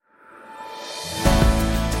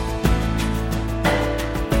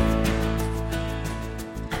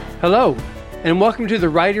Hello, and welcome to the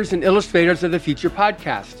Writers and Illustrators of the Future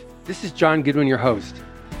podcast. This is John Goodwin, your host.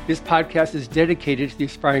 This podcast is dedicated to the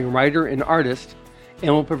aspiring writer and artist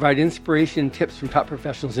and will provide inspiration and tips from top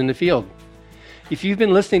professionals in the field. If you've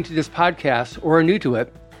been listening to this podcast or are new to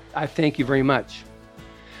it, I thank you very much.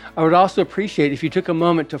 I would also appreciate if you took a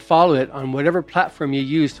moment to follow it on whatever platform you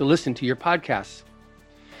use to listen to your podcasts.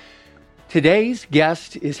 Today's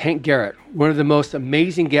guest is Hank Garrett, one of the most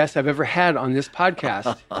amazing guests I've ever had on this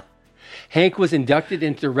podcast. Hank was inducted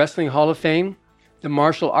into the Wrestling Hall of Fame, the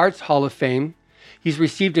Martial Arts Hall of Fame. He's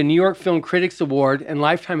received a New York Film Critics Award and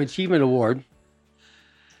Lifetime Achievement Award.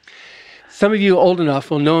 Some of you old enough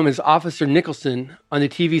will know him as Officer Nicholson on the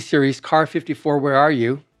TV series Car 54, Where Are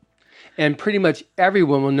You? And pretty much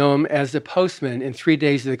everyone will know him as the postman in 3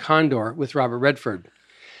 Days of the Condor with Robert Redford.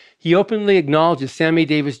 He openly acknowledges Sammy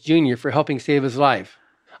Davis Jr. for helping save his life.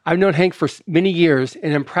 I've known Hank for many years,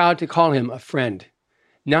 and I'm proud to call him a friend.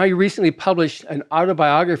 Now he recently published an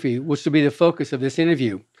autobiography, which will be the focus of this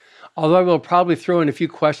interview, although I will probably throw in a few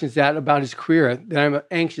questions about his career that I'm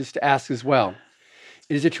anxious to ask as well.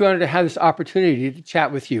 It is a true honor to have this opportunity to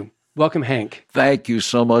chat with you. Welcome, Hank. Thank you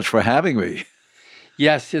so much for having me.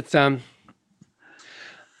 Yes, it's, I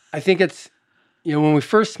think it's, when we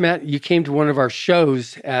first met, you came to one of our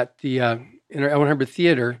shows at the, in our Elmwood Harbor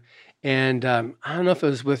Theater, and I don't know if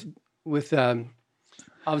it was with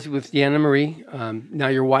obviously with Deanna Marie, now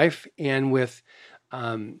your wife, and with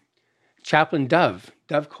Chaplain Dove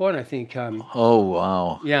Cohen, I think. Oh,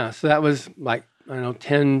 wow. Yeah, so that was like,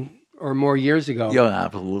 10 or more years ago. Yeah,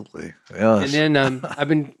 absolutely. Yes. And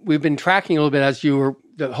then we've been tracking a little bit as you were,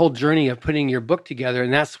 the whole journey of putting your book together,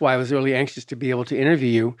 and that's why I was really anxious to be able to interview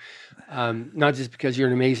you, not just because you're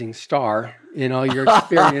an amazing star in all your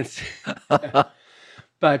experience,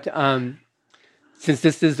 but since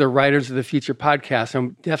this is the Writers of the Future podcast,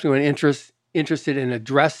 I'm definitely interested in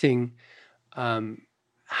addressing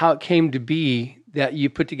how it came to be that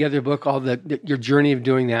you put together a book, your journey of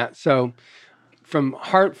doing that. So from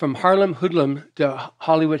Harlem Hoodlum to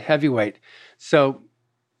Hollywood Heavyweight. So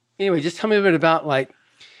anyway, just tell me a bit about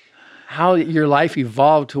how your life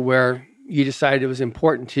evolved to where you decided it was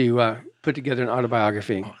important to put together an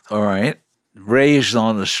autobiography. All right. Raised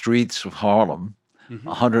on the streets of Harlem,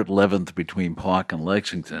 111th between Park and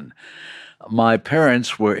Lexington. My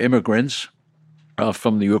parents were immigrants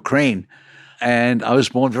from the Ukraine, and I was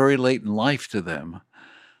born very late in life to them.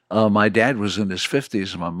 My dad was in his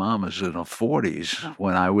 50s, and my mom was in her 40s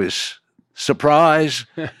when I was surprised.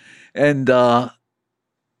 And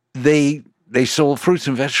they sold fruits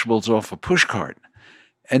and vegetables off a pushcart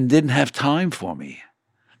and didn't have time for me.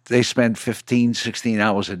 They spent 15, 16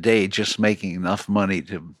 hours a day just making enough money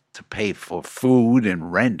to pay for food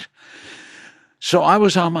and rent. So I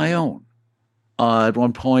was on my own. At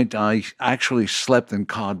one point, I actually slept in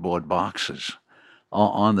cardboard boxes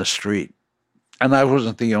on the street. And I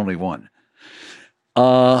wasn't the only one.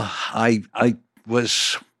 I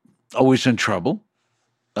was always in trouble.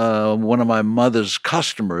 One of my mother's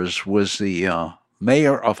customers was the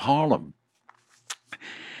mayor of Harlem.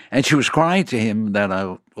 And she was crying to him that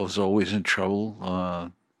I was always in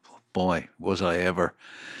trouble. Boy, was I ever.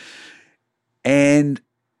 And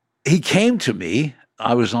he came to me.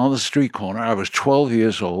 I was on the street corner. I was 12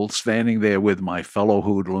 years old, standing there with my fellow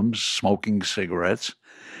hoodlums, smoking cigarettes.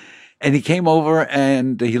 And he came over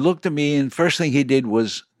and he looked at me, and first thing he did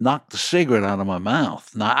was knock the cigarette out of my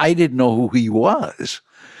mouth. Now, I didn't know who he was.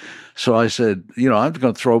 So I said, I'm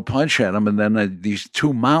going to throw a punch at him. And then these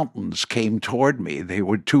two mountains came toward me. They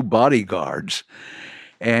were two bodyguards.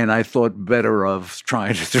 And I thought better of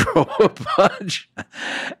trying to throw a punch.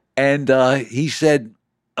 And he said,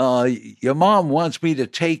 your mom wants me to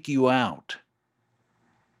take you out.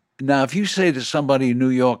 Now, if you say to somebody in New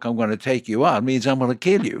York, I'm going to take you out, it means I'm going to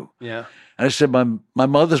kill you. Yeah. And I said, my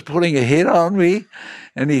mother's putting a hit on me?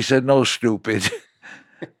 And he said, no, stupid.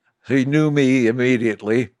 So he knew me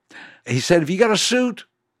immediately. He said, have you got a suit?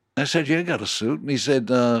 I said, yeah, I got a suit. And he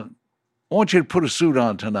said, I want you to put a suit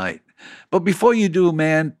on tonight. But before you do,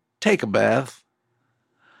 man, take a bath.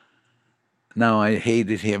 Now, I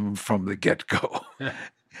hated him from the get-go.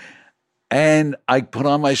 And I put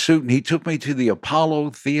on my suit, and he took me to the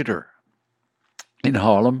Apollo Theater in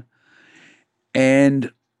Harlem.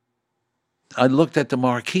 And I looked at the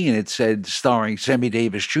marquee, and it said, starring Sammy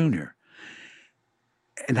Davis Jr.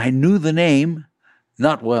 And I knew the name,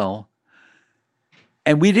 not well.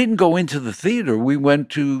 And we didn't go into the theater. We went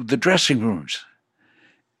to the dressing rooms.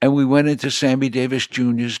 And we went into Sammy Davis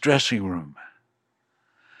Jr.'s dressing room.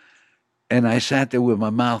 And I sat there with my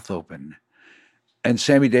mouth open. And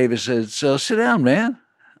Sammy Davis said, so sit down, man.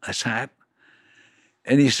 I sat.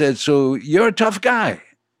 And he said, so you're a tough guy.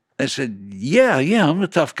 I said, yeah, I'm a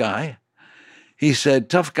tough guy. He said,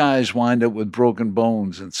 tough guys wind up with broken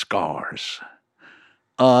bones and scars.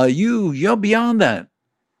 You're beyond that.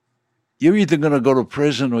 You're either going to go to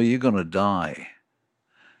prison or you're going to die.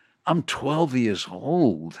 I'm 12 years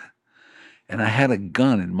old, and I had a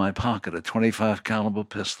gun in my pocket, a 25 caliber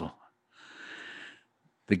pistol.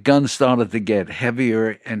 The gun started to get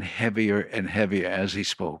heavier and heavier and heavier as he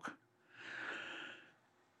spoke.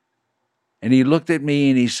 And he looked at me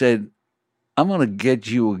and he said, I'm going to get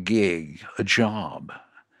you a gig, a job.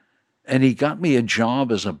 And he got me a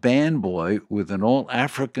job as a band boy with an all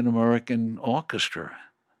African-American orchestra,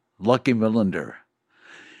 Lucky Millinder.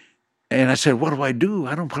 And I said, what do?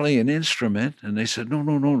 I don't play an instrument. And they said,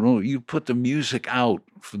 no. You put the music out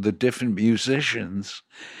for the different musicians.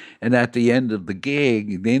 And at the end of the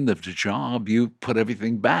gig, the end of the job, you put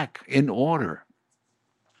everything back in order.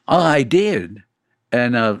 I did.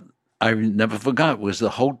 And I never forgot, it was the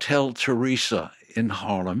Hotel Teresa in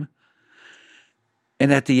Harlem.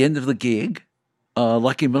 And at the end of the gig,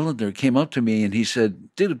 Lucky Millinder came up to me and he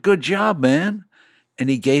said, did a good job, man. And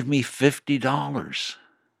he gave me $50.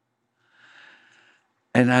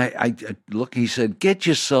 And I look, he said, get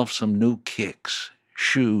yourself some new kicks,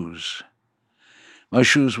 shoes. My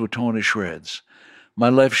shoes were torn to shreds. My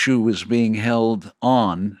left shoe was being held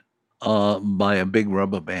on by a big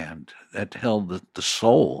rubber band that held the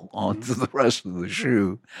sole onto the rest of the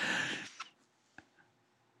shoe.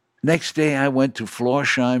 Next day, I went to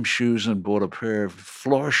Florsheim Shoes and bought a pair of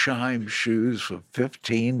Florsheim shoes for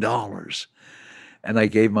 $15. And I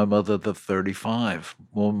gave my mother the $35,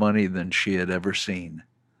 more money than she had ever seen.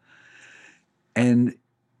 And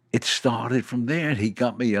it started from there. He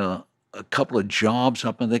got me a couple of jobs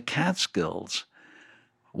up in the Catskills,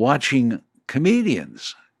 watching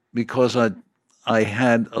comedians, because I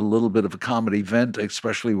had a little bit of a comedy vent,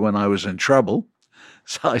 especially when I was in trouble.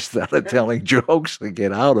 So I started telling jokes to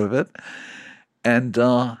get out of it. And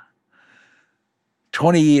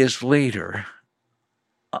 20 years later,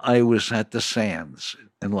 I was at the Sands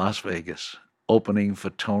in Las Vegas, opening for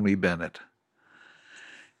Tony Bennett.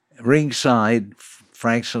 Ringside,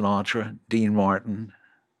 Frank Sinatra, Dean Martin,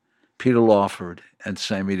 Peter Lawford, and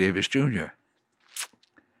Sammy Davis Jr.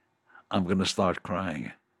 I'm going to start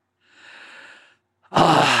crying.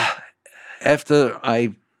 After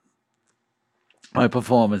my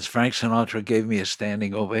performance, Frank Sinatra gave me a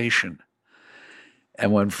standing ovation.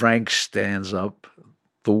 And when Frank stands up,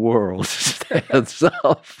 the world stands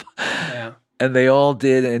up. Yeah. And they all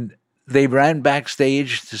did. And they ran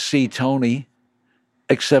backstage to see Tony,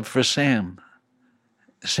 except for Sam.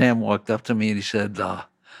 Sam walked up to me and he said,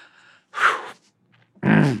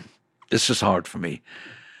 this is hard for me.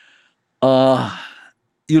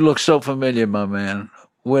 You look so familiar, my man.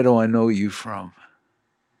 Where do I know you from?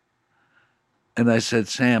 And I said,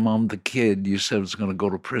 Sam, I'm the kid you said was going to go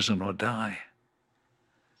to prison or die.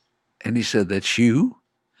 And he said, that's you?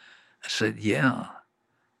 I said, yeah.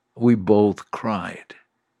 We both cried,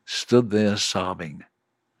 stood there sobbing.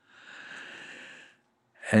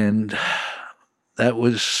 And that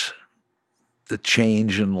was the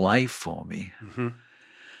change in life for me. Mm-hmm.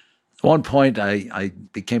 At one point, I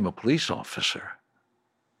became a police officer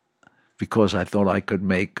because I thought I could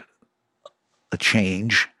make a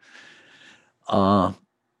change. And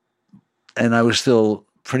I was still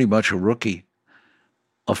pretty much a rookie.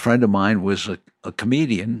 A friend of mine was a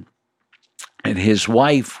comedian, and his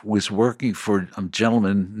wife was working for a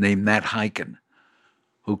gentleman named Nat Hiken,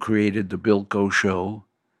 who created the Bill Go Show,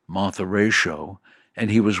 Martha Ray Show,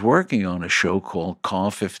 and he was working on a show called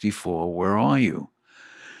Car 54, Where Are You?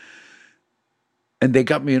 And they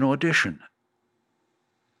got me an audition.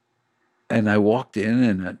 And I walked in,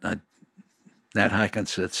 and Nat Hiken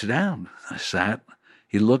said, sit down. I sat.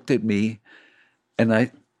 He looked at me, and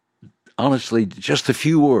I, honestly, just a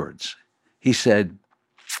few words. He said,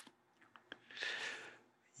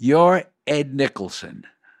 you're Ed Nicholson.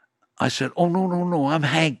 I said, oh, no, I'm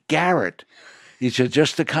Hank Garrett. He said,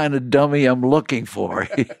 just the kind of dummy I'm looking for.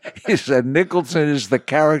 He said, Nicholson is the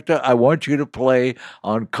character I want you to play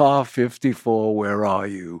on Car 54, Where Are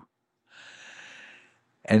You?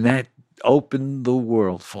 And that opened the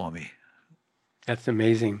world for me. That's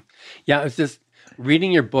amazing. Yeah, it's just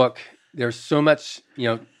reading your book. There's so much,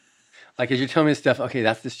 like as you're telling me this stuff, okay,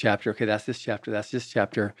 that's this chapter. Okay, that's this chapter. That's this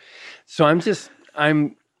chapter. So we're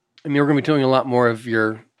going to be doing a lot more of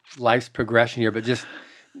your life's progression here, but just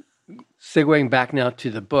segueing back now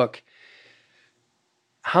to the book,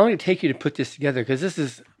 how long did it take you to put this together?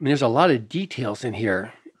 Because there's a lot of details in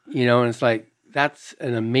here, and it's like, that's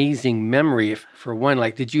an amazing memory for one.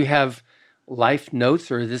 Like, did you have life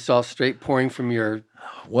notes, or is this all straight pouring from your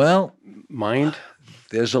mind?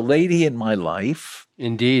 There's a lady in my life.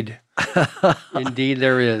 Indeed. Indeed,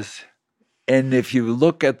 there is. And if you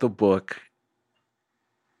look at the book,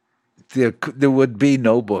 there would be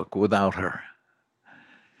no book without her.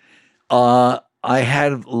 I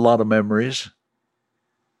had a lot of memories,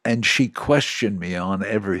 and she questioned me on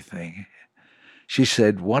everything. She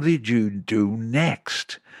said, "What did you do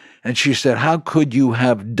next?" And she said, "How could you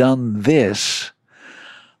have done this?"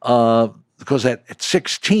 Because at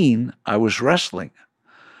 16, I was wrestling,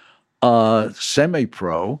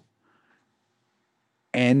 semi-pro.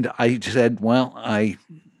 And I said, well, I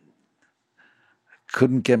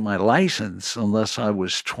couldn't get my license unless I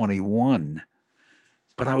was 21.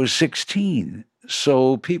 But I was 16.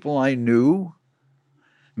 So people I knew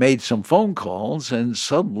made some phone calls, and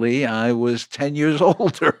suddenly I was 10 years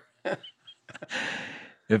older.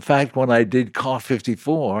 In fact, when I did Car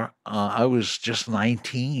 54, I was just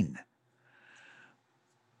 19.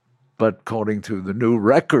 But according to the new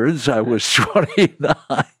records, I was 29.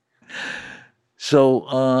 So,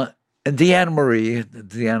 and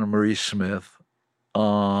Deanna Marie Smith,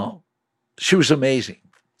 she was amazing.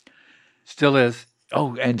 Still is.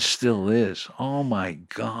 Oh, and still is. Oh, my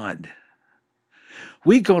God.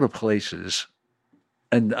 We go to places,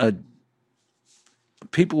 and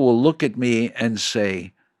people will look at me and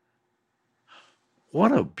say,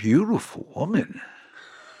 "What a beautiful woman."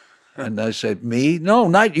 And I said, "Me? No,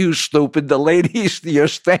 not you, stupid. The ladies you're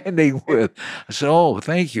standing with." I said, "Oh,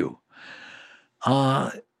 thank you."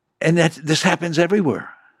 And this happens everywhere.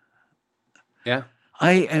 Yeah.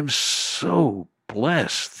 I am so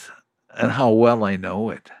blessed at how well I know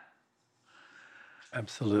it.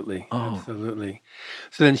 Absolutely. Oh. Absolutely.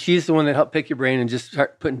 So then she's the one that helped pick your brain and just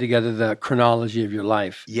start putting together the chronology of your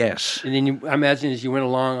life. Yes. And then I imagine as you went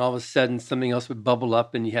along, all of a sudden something else would bubble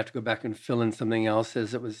up and you have to go back and fill in something else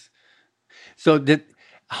as it was. So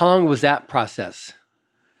how long was that process?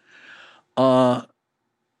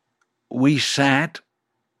 We sat,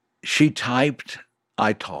 she typed,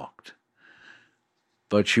 I talked.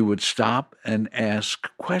 But she would stop and ask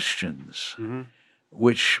questions,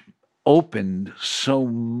 which opened so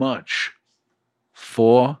much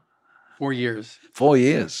for 4 years. 4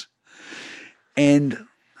 years. And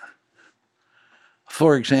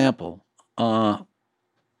for example, I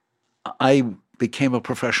became a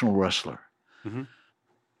professional wrestler.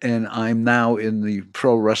 And I'm now in the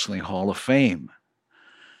Pro Wrestling Hall of Fame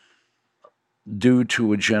due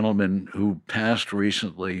to a gentleman who passed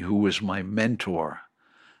recently who was my mentor,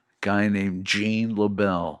 a guy named Gene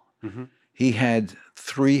LaBelle. He had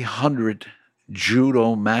 300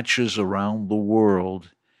 judo matches around the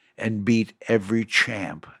world and beat every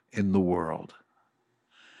champ in the world.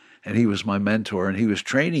 And he was my mentor, and he was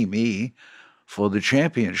training me for the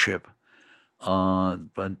championship. And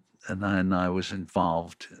then I was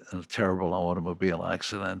involved in a terrible automobile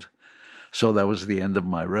accident. So that was the end of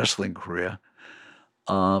my wrestling career.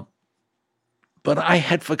 But I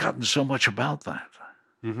had forgotten so much about that.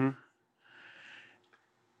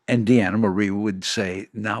 And Deanna Marie would say,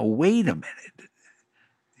 "Now, wait a minute.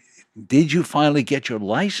 Did you finally get your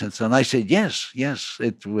license?" And I said, yes,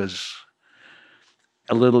 it was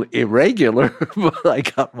a little irregular, but I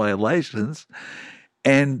got my license.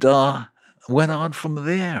 And went on from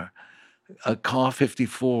there, a Car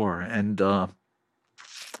 54. And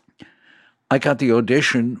I got the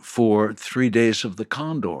audition for 3 Days of the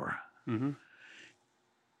Condor.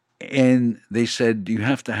 And they said, "You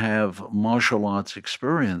have to have martial arts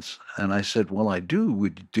experience." And I said, "Well, I do.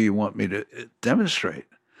 Do you want me to demonstrate?"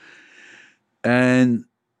 And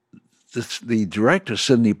the director,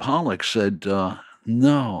 Sidney Pollack, said,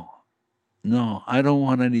 no, I don't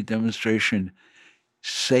want any demonstration.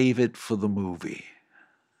 Save it for the movie."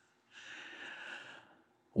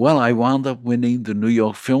 Well, I wound up winning the New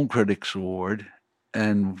York Film Critics Award.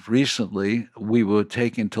 And recently we were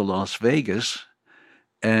taken to Las Vegas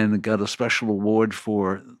and got a special award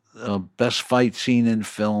for best fight scene in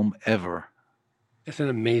film ever. It's an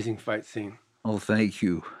amazing fight scene. Oh, thank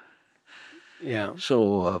you. Yeah.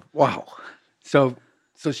 So, wow. So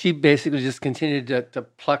she basically just continued to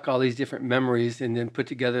pluck all these different memories and then put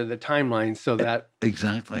together the timeline so that...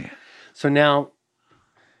 Exactly. So now,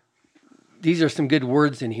 these are some good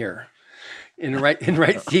words in here. In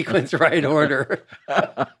right sequence, right order.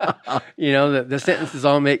 You know, the sentences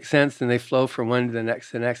all make sense and they flow from one to the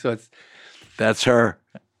next. So that's her.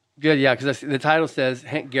 Good, yeah, because the title says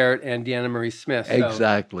Hank Garrett and Deanna Marie Smith. So,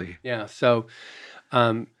 exactly. Yeah. So,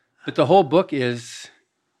 but the whole book is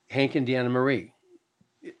Hank and Deanna Marie.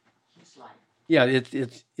 His life. Yeah,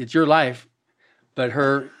 it's your life, but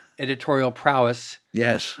her editorial prowess.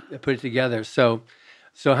 Yes. Put it together. So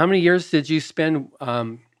how many years did you spend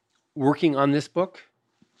working on this book?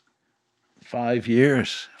 5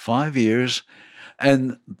 years. 5 years.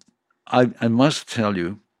 And I must tell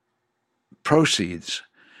you, proceeds,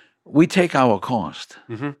 we take our cost.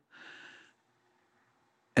 Mm-hmm.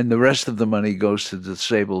 And the rest of the money goes to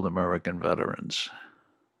disabled American veterans.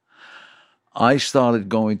 I started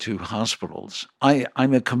going to hospitals.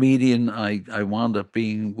 I'm a comedian. I wound up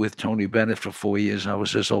being with Tony Bennett for 4 years. I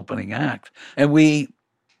was his opening act. And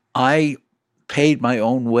I paid my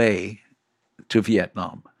own way to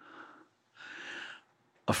Vietnam.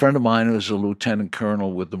 A friend of mine was a lieutenant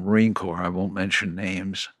colonel with the Marine Corps. I won't mention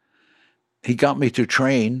names. He got me to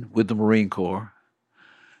train with the Marine Corps,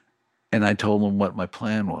 and I told him what my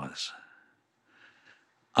plan was.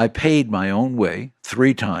 I paid my own way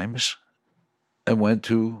 3 times and went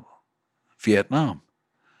to Vietnam.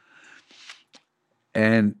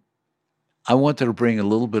 And I wanted to bring a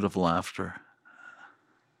little bit of laughter.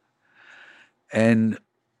 And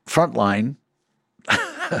Frontline,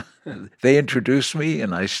 they introduced me,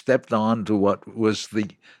 and I stepped on to what was the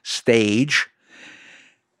stage.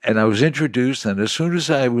 And I was introduced, and as soon as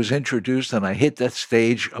I was introduced and I hit that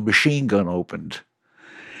stage, a machine gun opened.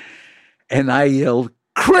 And I yelled,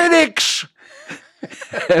 "Critics!"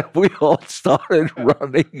 And we all started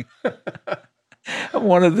running. And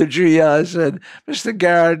one of the GIs said, "Mr.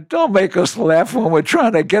 Garrett, don't make us laugh when we're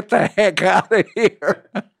trying to get the heck out of here."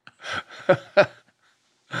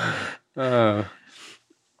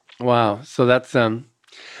 Wow. So that's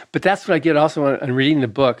but that's what I get also on reading the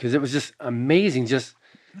book, because it was just amazing. Just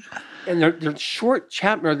and they're short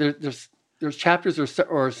there's chapters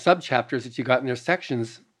or sub chapters that you got in their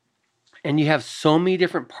sections, and you have so many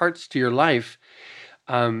different parts to your life.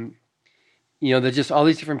 There's just all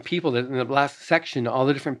these different people that in the last section, all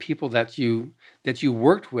the different people that you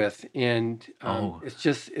worked with, and it's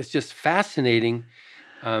just fascinating,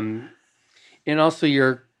 and also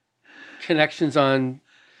your connections on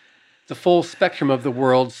the full spectrum of the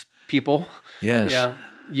world's people. Yes. Yeah.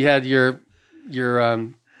 You had your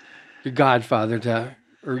godfather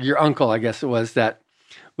or your uncle, I guess it was, that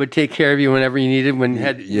would take care of you whenever you needed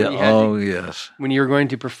yes. When you were going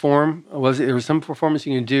to perform. There was some performance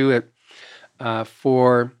you could do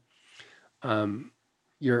for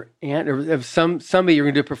your aunt, or somebody you were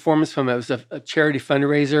going to do a performance from. It was a charity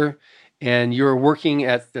fundraiser, and you were working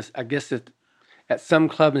at this, I guess, at some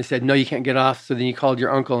club, and they said, "No, you can't get off." So then you called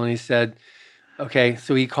your uncle, and he said, "Okay."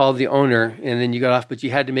 So he called the owner, and then you got off, but you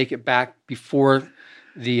had to make it back before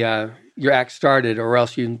your act started, or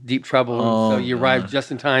else you're in deep trouble. So you arrived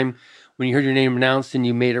just in time when you heard your name announced, and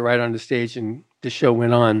you made it right on the stage, and the show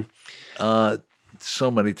went on.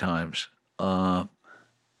 So many times.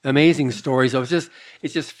 Amazing stories. It's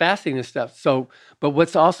just fascinating stuff. So, but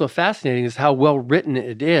what's also fascinating is how well written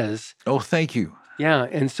it is. Oh, thank you. Yeah,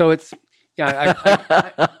 and so it's. Yeah,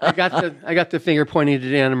 I got the finger pointing at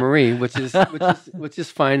Anna Marie, which is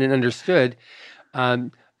fine and understood.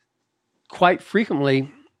 Quite frequently,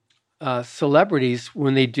 celebrities,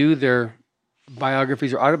 when they do their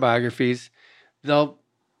biographies or autobiographies,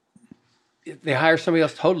 they hire somebody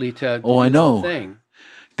else totally to do I know. the whole thing.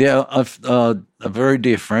 Yeah, a very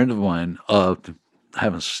dear friend of mine,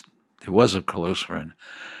 he was a close friend,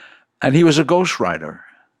 and he was a ghostwriter.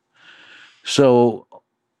 So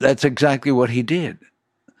that's exactly what he did.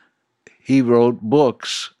 He wrote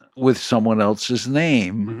books with someone else's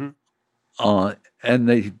name,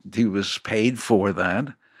 and he was paid for that.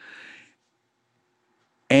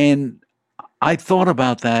 And I thought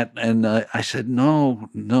about that, and I said, no.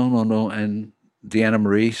 And Deanna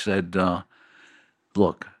Marie said,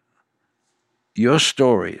 "Look, your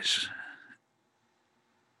stories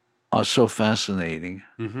are so fascinating.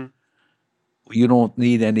 Mm-hmm. You don't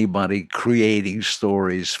need anybody creating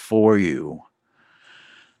stories for you."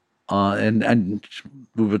 And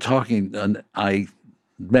we were talking, and I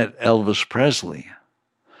met Elvis Presley.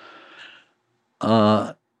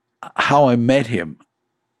 How I met him,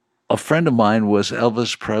 a friend of mine was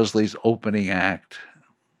Elvis Presley's opening act.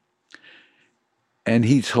 And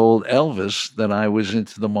he told Elvis that I was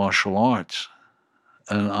into the martial arts,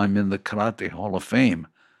 and I'm in the Karate Hall of Fame.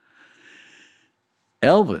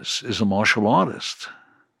 Elvis is a martial artist.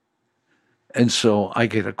 And so I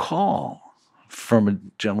get a call from a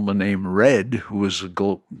gentleman named Red, who was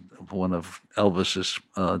one of Elvis's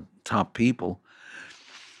top people.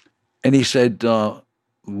 And he said,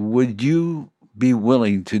 "Would you be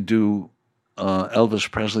willing to do Elvis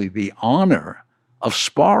Presley the honor of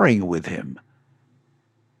sparring with him?"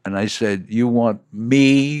 And I said, "You want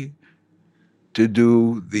me to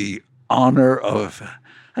do the honor of..."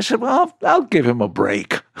 I said, "Well, I'll give him a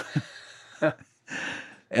break."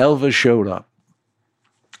 Elvis showed up.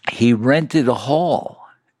 He rented a hall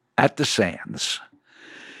at the Sands,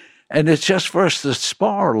 And it's just for us to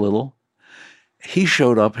spar a little. He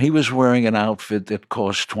showed up. He was wearing an outfit that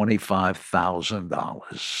cost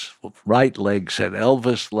 $25,000. Right leg said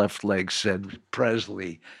Elvis, left leg said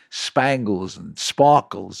Presley, spangles and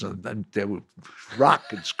sparkles, and there were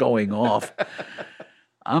rockets going off.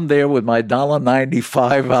 I'm there with my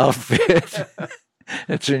 $1.95 outfit.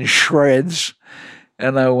 It's in shreds.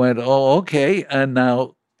 And I went, oh, okay. And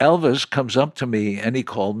now Elvis comes up to me and he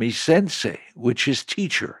called me sensei, which is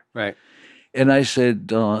teacher. Right. And I said,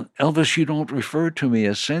 Elvis, you don't refer to me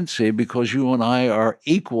as sensei because you and I are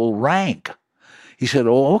equal rank. He said,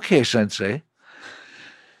 oh, okay, sensei.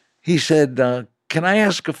 He said, can I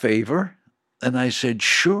ask a favor? And I said,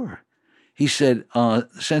 sure. He said,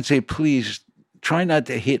 sensei, please try not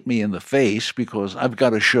to hit me in the face because I've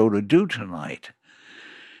got a show to do tonight.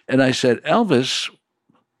 And I said, Elvis,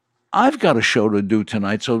 I've got a show to do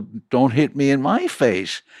tonight, so don't hit me in my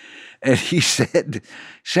face. And he said,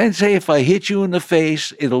 Sensei, if I hit you in the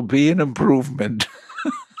face, it'll be an improvement.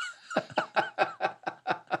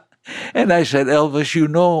 And I said, Elvis, you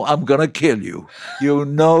know I'm going to kill you. You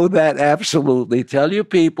know that absolutely. Tell your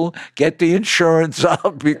people, get the insurance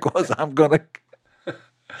out because I'm going to.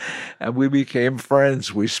 And we became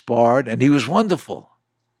friends. We sparred, and he was wonderful.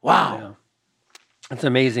 Wow. Yeah. That's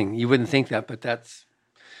amazing. You wouldn't think that, but that's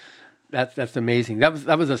amazing. That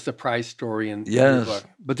was a surprise story in your book.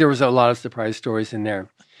 But there was a lot of surprise stories in there.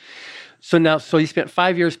 So you spent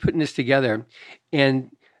 5 years putting this together,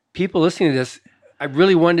 and people listening to this, I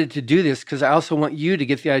really wanted to do this because I also want you to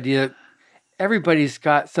get the idea everybody's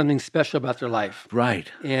got something special about their life.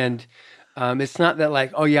 Right. And it's not that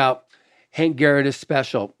like, oh yeah, Hank Garrett is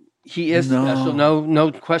special. He is special.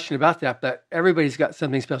 No question about that. But everybody's got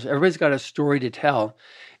something special. Everybody's got a story to tell.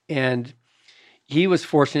 And he was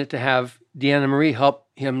fortunate to have Deanna Marie help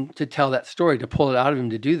him to tell that story, to pull it out of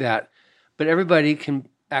him to do that. But everybody can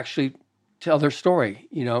actually tell their story,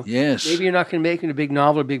 you know. Yes. Maybe you're not going to make it a big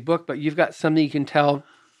novel or big book, but you've got something you can tell,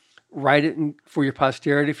 write it for your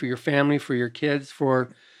posterity, for your family, for your kids,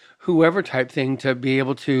 for whoever type thing to be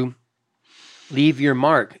able to leave your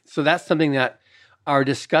mark. So that's something that our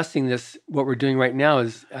discussing this, what we're doing right now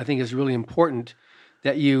is, I think is really important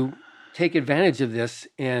that you take advantage of this.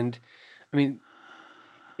 And I mean,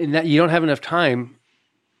 in that you don't have enough time.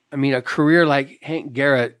 I mean, a career like Hank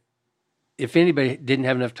Garrett, if anybody didn't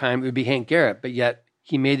have enough time, it would be Hank Garrett, but yet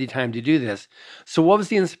he made the time to do this. So what was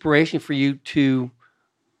the inspiration for you to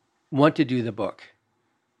want to do the book?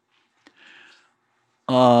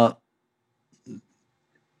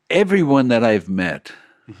 Everyone that I've met,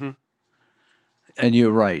 and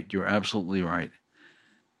you're right, you're absolutely right.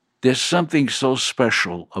 There's something so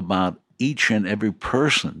special about each and every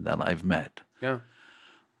person that I've met. Yeah.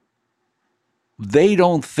 They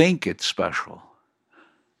don't think it's special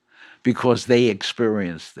because they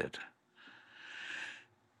experienced it.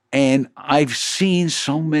 And I've seen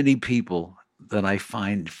so many people that I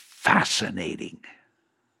find fascinating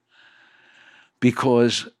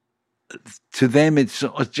because to them it's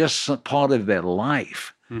just part of their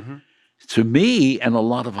life. Mm-hmm. To me and a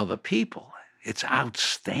lot of other people, it's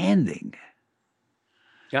outstanding.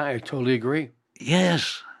 Yeah, I totally agree.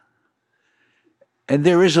 Yes. And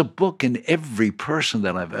there is a book in every person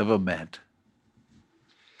that I've ever met,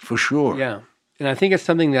 for sure. Yeah. And I think it's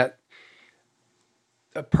something that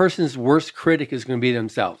a person's worst critic is going to be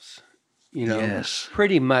themselves. You know, yes.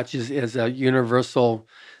 Pretty much is a universal,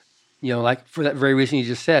 you know, like for that very reason you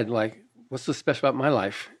just said, like, what's so special about my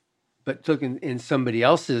life? But look in somebody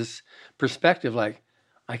else's perspective, like,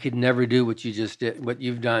 I could never do what you just did, what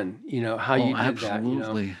you've done, you know, how you did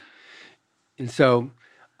absolutely. that, you know. And so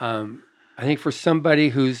I think for somebody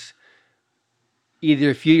who's either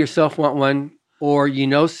if you yourself want one or you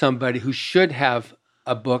know somebody who should have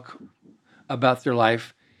a book about their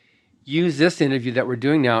life, use this interview that we're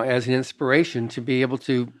doing now as an inspiration to be able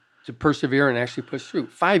to persevere and actually push through.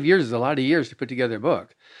 5 years is a lot of years to put together a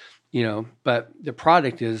book, you know, but the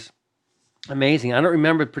product is amazing. I don't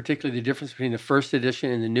remember particularly the difference between the first edition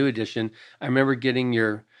and the new edition. I remember getting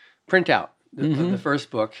your printout of the first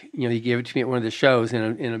book. You know, you gave it to me at one of the shows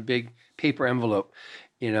in a big paper envelope,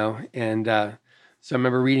 you know, and so I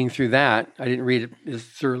remember reading through that. I didn't read it as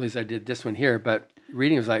thoroughly as I did this one here, but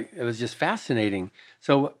reading it was just fascinating.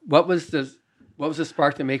 So what was the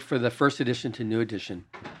spark that made for the first edition to new edition?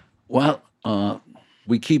 Well,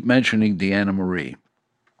 we keep mentioning Deanna Marie.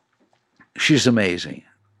 She's amazing,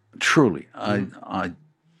 truly. I've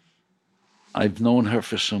known her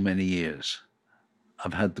for so many years.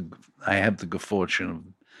 I have the good fortune of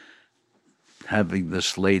having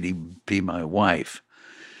this lady be my wife.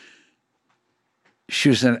 She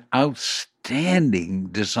was an outstanding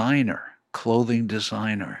designer, clothing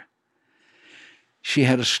designer. She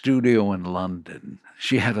had a studio in London.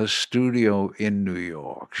 She had a studio in New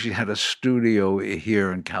York. She had a studio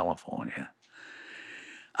here in California.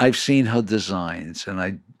 I've seen her designs,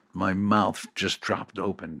 and my mouth just dropped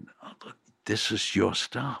open. This is your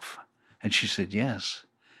stuff. And she said, yes.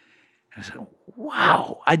 I said,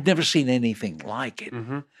 wow, I'd never seen anything like it.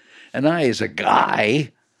 Mm-hmm. And I, as a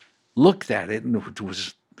guy, looked at it and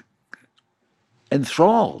was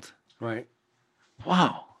enthralled. Right.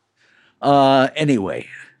 Wow. Anyway,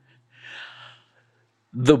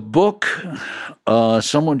 the book,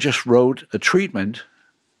 someone just wrote a treatment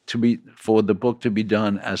for the book to be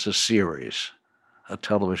done as a series, a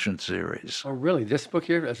television series. Oh, really? This book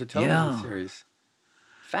here as a television Yeah. series?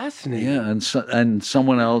 Fascinating. Yeah, and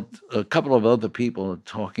someone else, a couple of other people are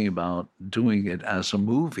talking about doing it as a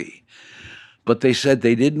movie. But they said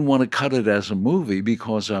they didn't want to cut it as a movie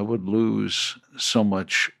because I would lose so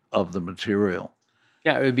much of the material.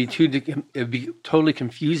 Yeah, it would be totally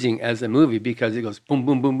confusing as a movie because it goes boom,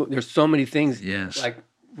 boom, boom, boom. There's so many things. Yes. Like,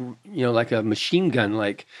 like a machine gun,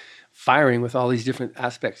 like firing with all these different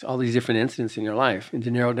aspects, all these different incidents in your life, and to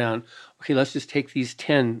narrow down. Okay, let's just take these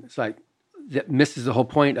 10. It's like that misses the whole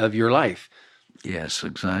point of your life. Yes,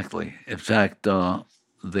 exactly. In fact,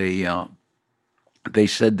 they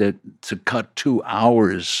said that to cut 2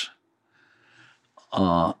 hours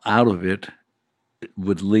out of it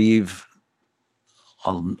would leave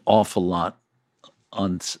an awful lot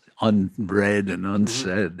unread and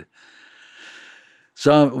unsaid.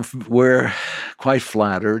 So we're quite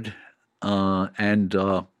flattered,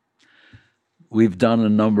 and we've done a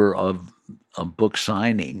number of book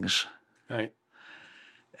signings. Right.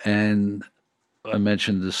 And I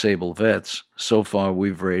mentioned Disabled Vets. So far,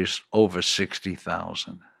 we've raised over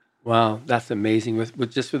 60,000. Wow, that's amazing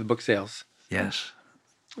with just with book sales. Yes.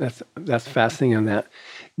 That's fascinating on that.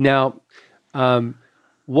 Now,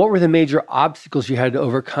 what were the major obstacles you had to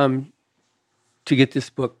overcome to get this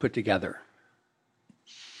book put together?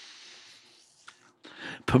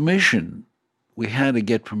 Permission. We had to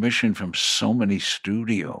get permission from so many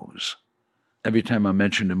studios. Every time I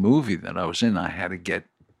mentioned a movie that I was in, I had to get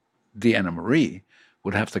Deanna Marie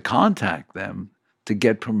would have to contact them to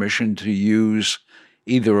get permission to use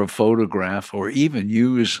either a photograph or even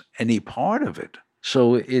use any part of it.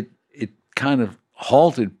 So it kind of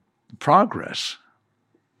halted progress.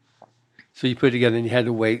 So you put it together and you had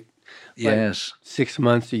to wait Yes. 6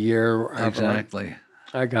 months, a year. Or however long. Exactly.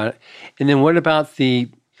 I got it. And then what about the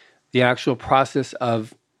actual process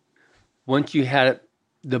of once you had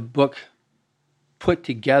the book put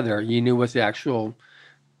together, you knew what the actual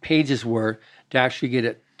pages were to actually get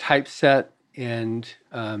it typeset and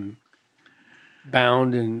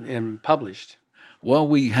bound and published? Well,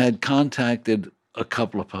 we had contacted a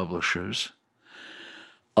couple of publishers.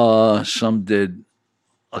 Some did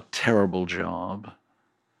a terrible job,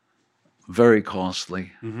 very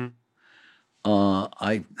costly. Mm-hmm.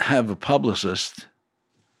 I have a publicist,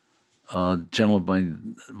 a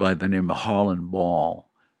gentleman by the name of Harlan Ball,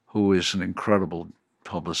 who is an incredible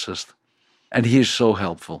publicist. And he is so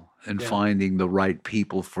helpful in finding the right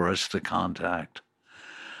people for us to contact.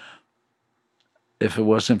 If it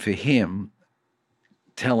wasn't for him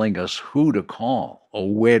telling us who to call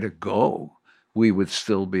or where to go, we would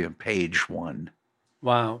still be on page 1.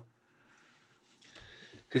 Wow.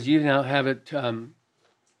 Because you now have it.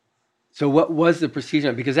 So what was the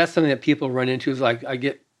procedure? Because that's something that people run into is like, I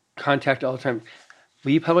get contacted all the time.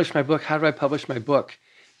 Will you publish my book? How do I publish my book?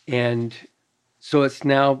 And so it's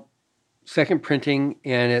now second printing,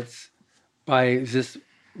 and it's is this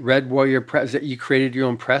Red Warrior Press? That you created your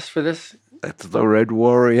own press for this? That's the Red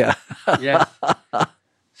Warrior. Yes.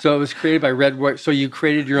 So it was created by Red Warrior. So you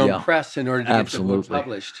created your own press in order to get the book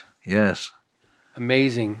published. Yes.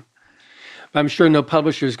 Amazing. I'm sure no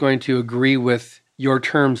publisher is going to agree with your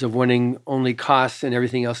terms of wanting only costs and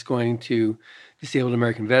everything else going to disabled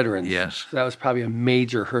American veterans. Yes. So that was probably a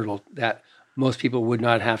major hurdle that most people would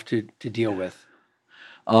not have to deal with.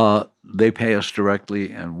 They pay us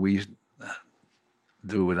directly, and we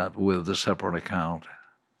do it with a separate account.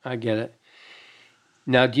 I get it.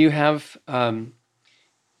 Now, do you have, I'm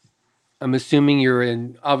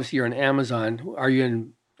assuming obviously you're on Amazon. Are you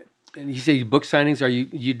in, and you say book signings,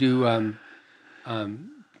 you do,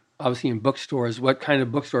 obviously in bookstores. What kind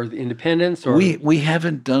of bookstores? Independents? Or? We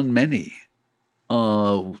haven't done many.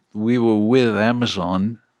 We were with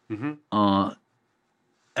Amazon, and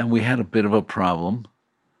we had a bit of a problem.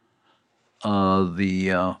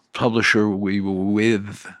 The publisher we were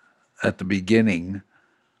with at the beginning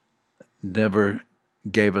never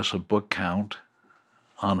gave us a book count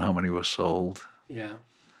on how many were sold. Yeah.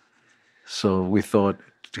 So we thought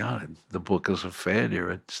God, the book is a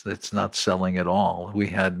failure. It's not selling at all. We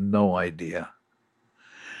had no idea.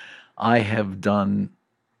 I have done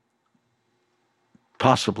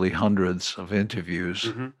possibly hundreds of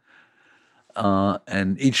interviews,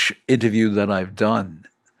 and each interview that I've done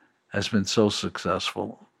has been so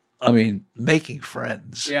successful. I mean, making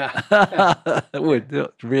friends. Yeah.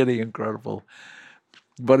 Really incredible.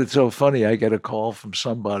 But it's so funny. I get a call from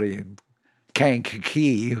somebody in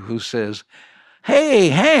Kankakee who says, "Hey,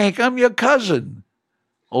 Hank, I'm your cousin."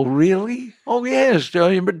 "Oh, really?" "Oh, yes.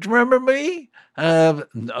 Do you remember me?"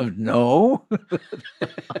 No.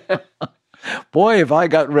 Boy, have I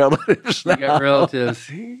got relatives now. You got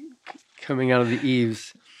relatives coming out of the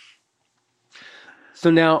eaves.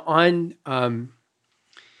 So now on,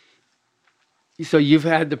 so you've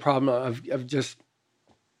had the problem of just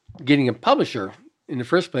getting a publisher in the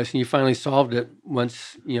first place, and you finally solved it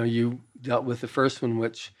once you dealt with the first one,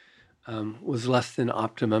 which was less than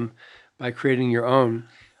optimum, by creating your own.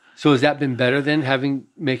 So has that been better than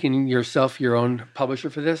making yourself your own publisher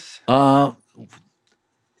for this?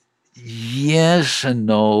 Yes and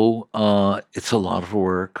no. It's a lot of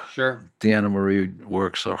work. Sure. Deanna Marie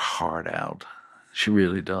works her heart out. She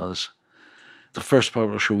really does. The first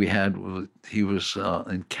publisher we had, he was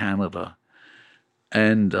in Canada,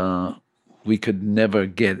 and we could never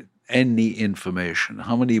get any information.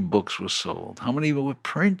 How many books were sold? How many were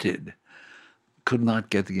printed? Could not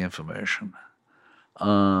get the information.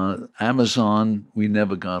 Amazon, we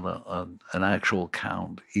never got an actual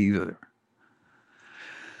count either.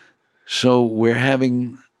 So we're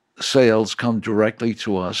having sales come directly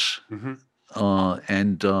to us,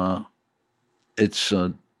 and it's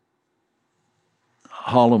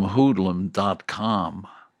harlemhoodlum.com.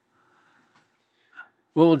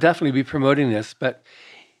 Well, we'll definitely be promoting this, but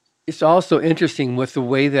it's also interesting with the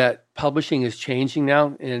way that publishing is changing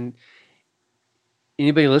now. And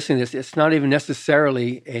anybody listening to this, it's not even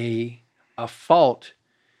necessarily a fault.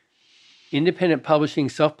 Independent publishing,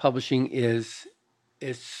 self-publishing is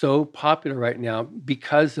so popular right now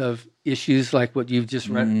because of issues like what you've just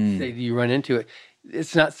say you run into it.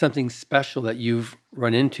 It's not something special that you've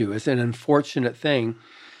run into. It's an unfortunate thing,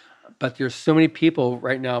 but there's so many people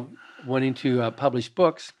right now wanting to publish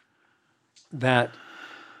books that,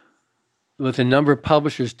 with the number of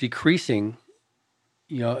publishers decreasing,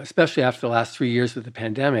 especially after the last 3 years with the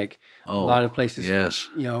pandemic, a lot of places, yes,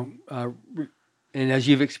 and as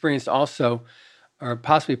you've experienced also, or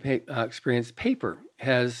possibly experienced, paper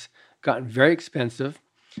has gotten very expensive.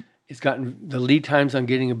 It's gotten, the lead times on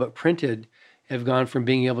getting a book printed have gone from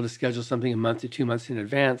being able to schedule something a month to 2 months in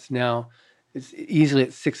advance. Now it's easily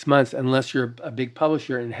at 6 months, unless you're a big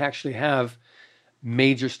publisher and actually have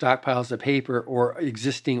major stockpiles of paper or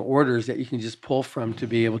existing orders that you can just pull from to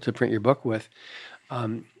be able to print your book with.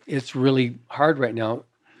 It's really hard right now.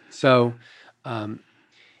 So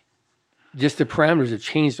just the parameters have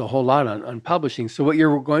changed a whole lot on publishing. So what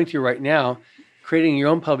you're going through right now, creating your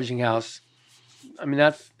own publishing house, I mean,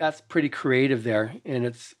 that's pretty creative there, and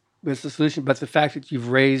it's the solution. But the fact that you've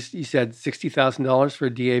raised, you said $60,000 for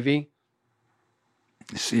DAV.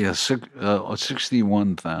 Yeah,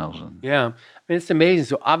 61,000. Yeah, I mean, it's amazing.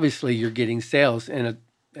 So obviously you're getting sales, and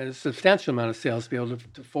a substantial amount of sales to be able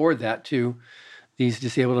to forward that to these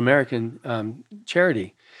disabled American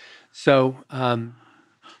charity. So,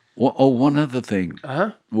 one other thing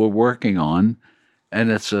we're working on, and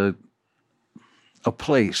it's a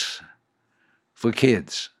place for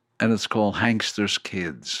kids, and it's called Hankster's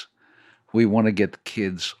Kids. We want to get the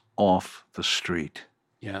kids off the street.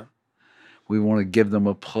 Yeah. We want to give them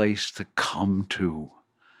a place to come to.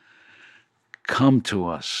 Come to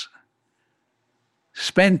us.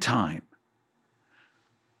 Spend time.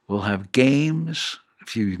 We'll have games.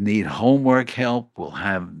 If you need homework help, we'll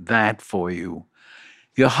have that for you.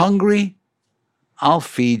 You're hungry? I'll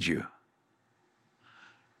feed you.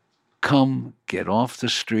 Come get off the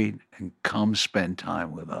street and come spend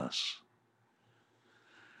time with us.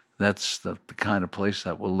 That's the kind of place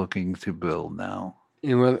that we're looking to build now.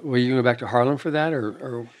 And were you going back to Harlem for that,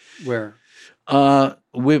 or where?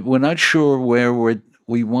 We're not sure where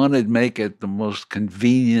we want to make it the most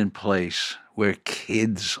convenient place where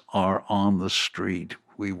kids are on the street.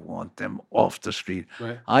 We want them off the street.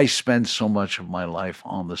 Right. I spent so much of my life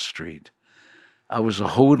on the street. I was a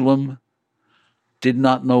hoodlum, did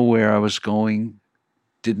not know where I was going,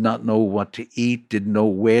 did not know what to eat, didn't know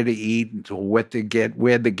where to eat or where to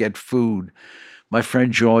get food. My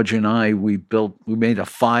friend George and I, we made a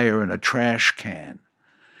fire in a trash can,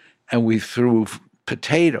 and we threw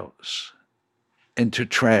potatoes into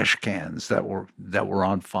trash cans that were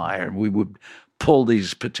on fire. We would pull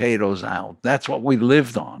these potatoes out. That's what we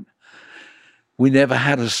lived on. We never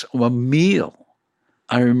had a meal.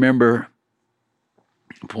 I remember,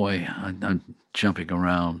 boy, I'm jumping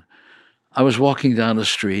around. I was walking down the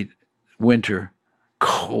street, winter,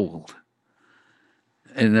 cold,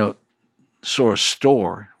 and I saw a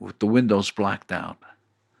store with the windows blacked out.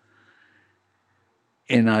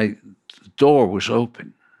 And the door was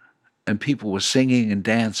open, and people were singing and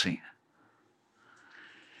dancing.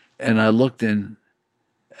 And I looked in,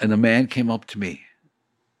 and a man came up to me,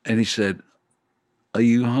 and he said, "Are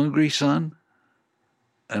you hungry, son?"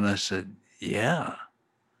 And I said, "Yeah."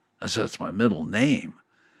 I said, "That's my middle name."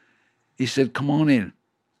 He said, "Come on in."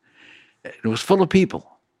 It was full of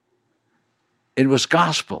people. It was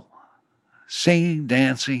gospel, singing,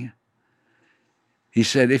 dancing. He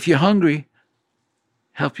said, "If you're hungry,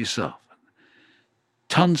 help yourself."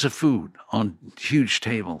 Tons of food on huge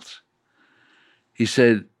tables. He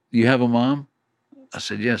said, "You have a mom?" I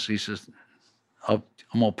said, "Yes." He says, I'm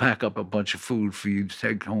going to pack up a bunch of food for you to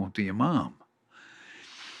take home to your mom."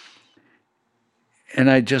 And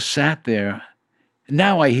I just sat there.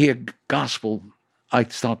 Now I hear gospel, I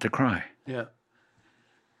start to cry. Yeah.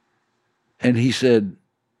 And he said,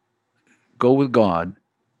 "Go with God."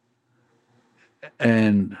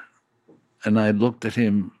 And I looked at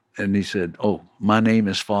him, and he said, "Oh, my name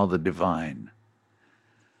is Father Divine."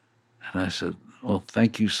 And I said, "Well,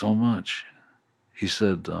 thank you so much." He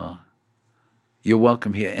said, "You're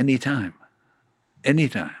welcome here anytime.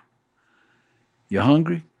 Anytime. You're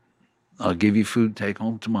hungry? I'll give you food, take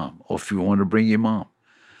home to mom. Or if you want to bring your mom."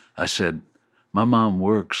 I said, "My mom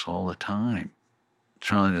works all the time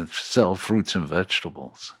trying to sell fruits and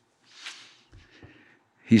vegetables."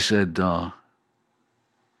 He said,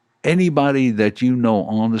 "Anybody that you know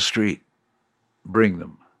on the street, bring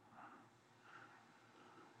them."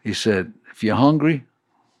 He said, "If you're hungry,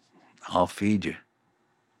 I'll feed you."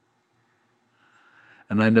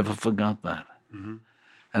 And I never forgot that. Mm-hmm.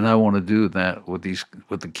 And I want to do that with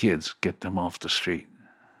the kids, get them off the street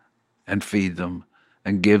and feed them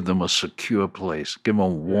and give them a secure place, give them a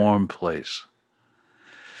warm place.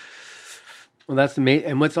 Well, that's amazing.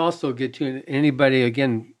 And what's also good too, anybody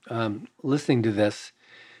again listening to this,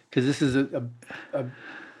 because this is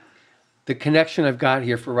the connection I've got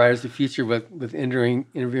here for Writers of the Future with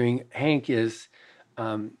interviewing Hank is,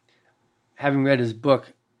 having read his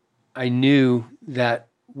book, I knew that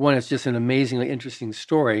one, it's just an amazingly interesting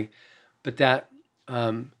story, but that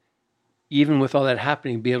even with all that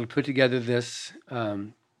happening, be able to put together this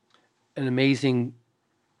an amazing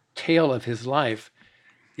tale of his life.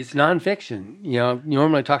 It's nonfiction. You know,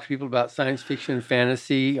 normally I talk to people about science fiction,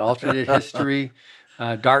 fantasy, alternate history,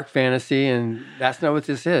 dark fantasy, and that's not what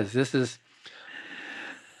this is. This is.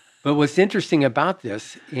 But what's interesting about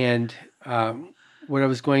this, and what I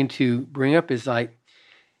was going to bring up is like,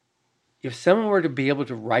 if someone were to be able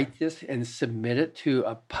to write this and submit it to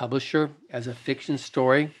a publisher as a fiction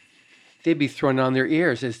story, they'd be thrown on their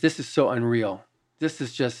ears as this is so unreal. This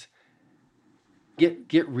is just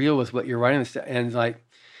get real with what you're writing. And like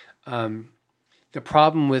the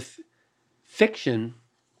problem with fiction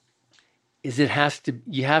is you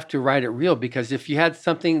have to write it real, because if you had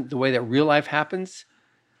something the way that real life happens,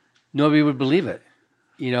 nobody would believe it.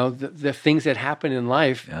 You know, the things that happen in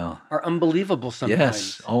life are unbelievable sometimes.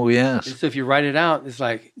 Yes. Oh, yes. And so if you write it out, it's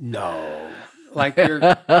like, no. Like you're,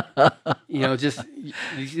 just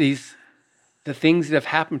the things that have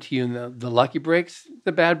happened to you, and the lucky breaks,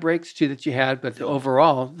 the bad breaks too that you had, but the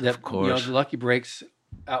overall, of course, the lucky breaks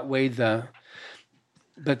outweighed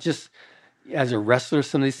but just as a wrestler,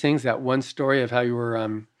 some of these things, that one story of how you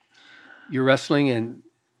were, you're wrestling and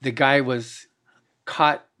the guy was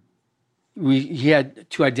caught. He had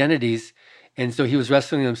two identities, and so he was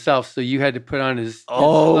wrestling himself. So you had to put on his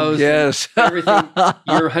clothes. Yes, everything.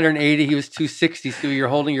 You're 180. He was 260. So you're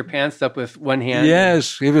holding your pants up with one hand.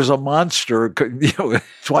 Yes, he was a monster.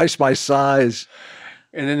 Twice my size.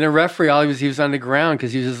 And then the referee, he was on the ground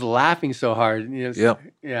because he was just laughing so hard. Yep.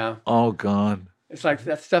 Yeah. Oh God. It's like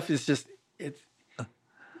that stuff is just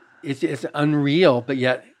it's unreal, but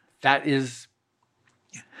yet that is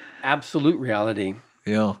absolute reality.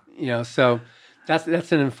 Yeah. So that's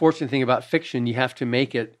an unfortunate thing about fiction. You have to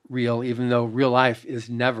make it real, even though real life is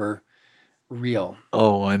never real.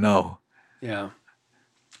 Oh, I know. Yeah.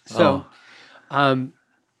 So,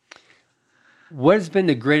 what has been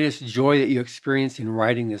the greatest joy that you experienced in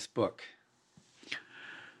writing this book?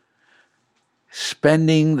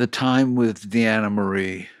 Spending the time with Deanna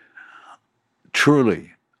Marie.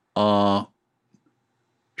 Truly.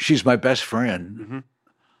 She's my best friend. Mm-hmm.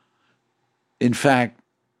 In fact,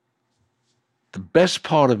 the best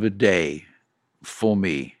part of a day for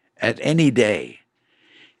me, at any day,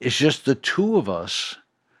 is just the two of us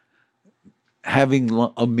having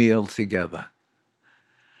a meal together.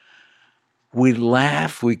 We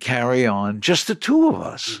laugh, we carry on, just the two of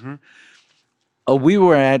us. Mm-hmm. We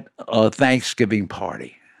were at a Thanksgiving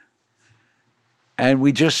party, and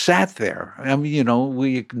we just sat there. I mean, you know,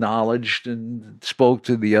 we acknowledged and spoke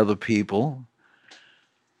to the other people.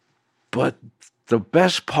 But the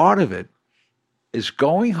best part of it is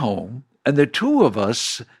going home and the two of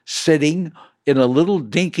us sitting in a little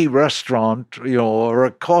dinky restaurant, you know, or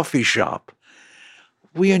a coffee shop.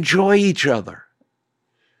 We enjoy each other.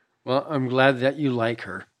 Well, I'm glad that you like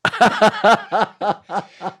her.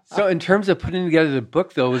 So in terms of putting together the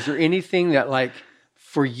book, though, was there anything that, like,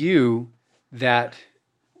 for you that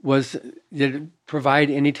did it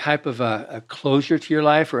provide any type of a closure to your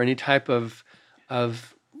life, or any type of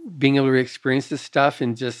being able to experience this stuff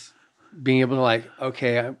and just being able to, like,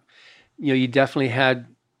 okay, you definitely had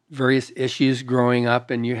various issues growing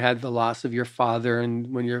up, and you had the loss of your father,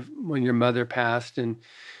 and when your mother passed, and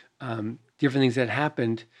different things that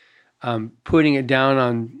happened. Putting it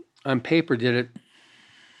down on paper, did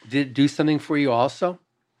it do something for you also?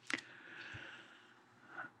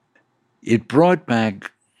 It brought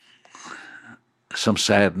back some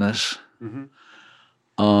sadness,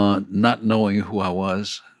 not knowing who I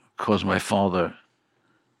was, because my father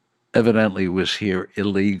evidently was here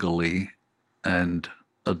illegally and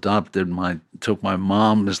took my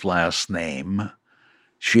mom's last name.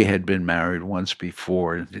 She had been married once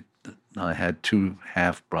before. I had 2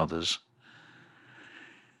 half-brothers.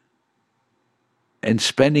 And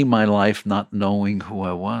spending my life not knowing who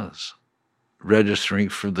I was, registering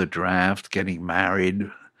for the draft, getting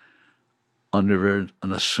married under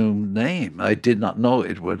an assumed name. I did not know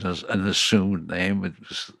it was an assumed name. It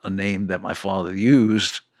was a name that my father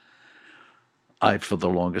used. For the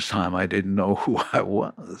longest time, I didn't know who I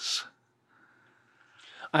was.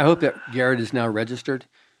 I hope that Garrett is now registered.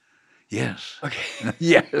 Yes. Okay.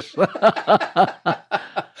 Yes.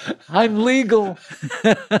 I'm legal.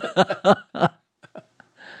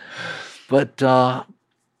 But,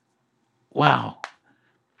 wow.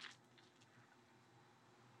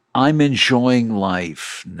 I'm enjoying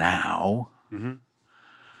life now. Mm-hmm.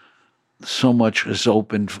 So much has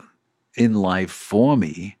opened in life for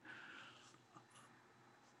me.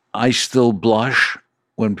 I still blush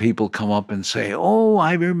when people come up and say, "Oh,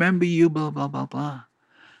 I remember you, blah, blah, blah, blah."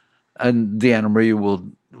 And Deanna Marie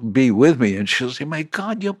will be with me, and she'll say, "My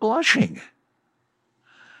God, you're blushing."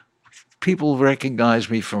 People recognize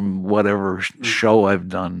me from whatever show I've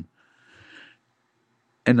done,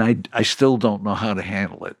 and I still don't know how to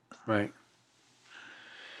handle it. Right.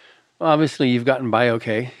 Well, obviously, you've gotten by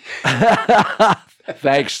okay.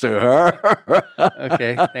 Thanks to her.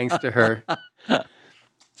 Okay, thanks to her.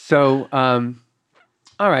 So,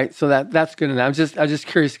 all right. So that's good enough. I was just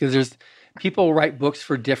curious, because there's people write books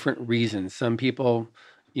for different reasons. Some people,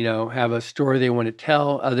 have a story they want to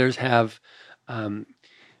tell. Others have,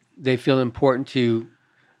 they feel important to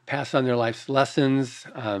pass on their life's lessons.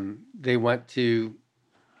 They want to,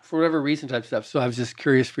 for whatever reason, type stuff. So I was just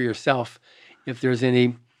curious for yourself if there's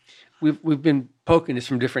any. We've been poking this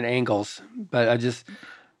from different angles, but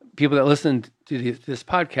people that listen to this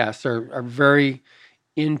podcast are very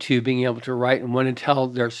into being able to write and want to tell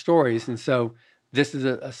their stories. And so this is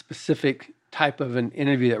a specific type of an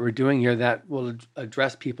interview that we're doing here that will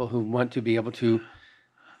address people who want to be able to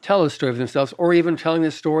tell a story of themselves, or even telling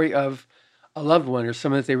the story of a loved one or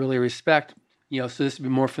someone that they really respect. So this would be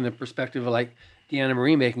more from the perspective of, like, Deanna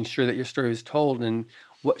Marie, making sure that your story is told and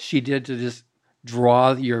what she did to just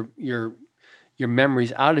draw your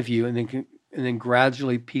memories out of you, and then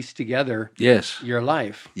gradually piece together your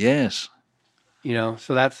life. Yes.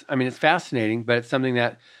 So that's, it's fascinating, but it's something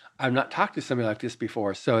that I've not talked to somebody like this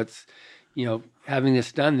before. So it's, having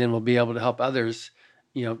this done, then we'll be able to help others,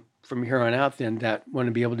 from here on out, then, that want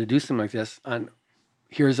to be able to do something like this.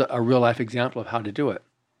 Here's a real life example of how to do it.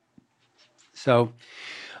 So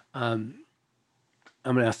I'm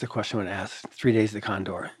going to ask the question I'm going to ask. 3 Days of the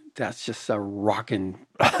Condor. That's just a rocking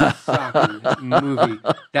movie.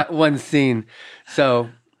 That one scene. So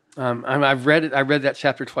I've read it. I read that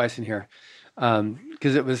chapter twice in here.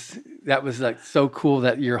 Because that was like so cool,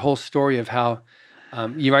 that your whole story of how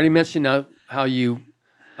you already mentioned now how you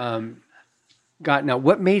got. Now,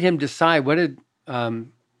 what made him decide? What did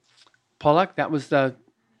Pollack? That was the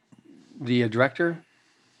director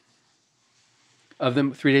of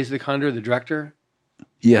the 3 Days of the Condor. The director.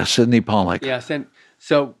 Yeah, Sidney Pollack. Yes, and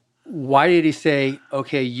so why did he say,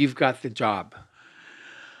 "Okay, you've got the job"?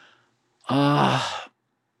 I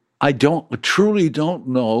truly don't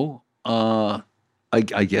know. I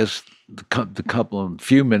guess the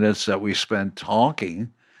few minutes that we spent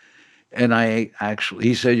talking, And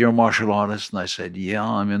he said, "You're a martial artist?" And I said, "Yeah,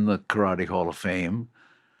 I'm in the Karate Hall of Fame.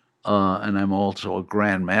 And I'm also a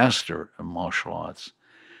Grand Master of martial arts."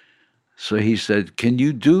 So he said, "Can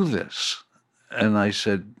you do this?" And I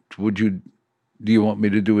said, do you want me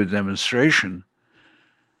to do a demonstration?"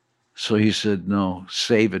 So he said, "No,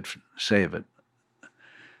 save it, save it."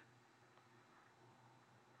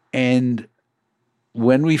 And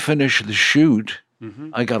when we finished the shoot,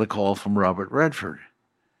 I got a call from Robert Redford.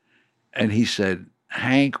 And he said,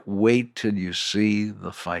 "Hank, wait till you see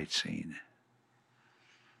the fight scene."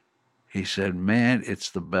 He said, "Man, it's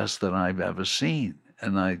the best that I've ever seen."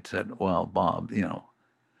 And I said, "Well, Bob, you know."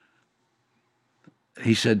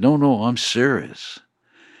 He said, "No, no, I'm serious."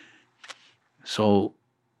 So,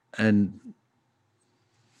 and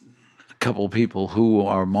a couple of people who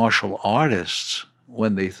are martial artists,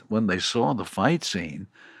 when they saw the fight scene,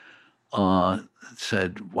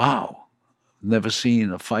 said, "Wow, never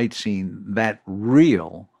seen a fight scene that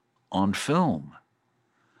real on film."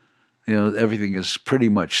 You know, everything is pretty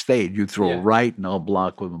much staged. You throw a right, and I'll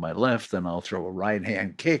block with my left, and I'll throw a right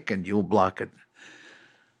hand kick, and you'll block it.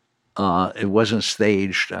 It wasn't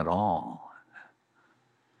staged at all.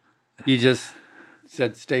 You just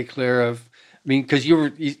said stay clear of. I mean, because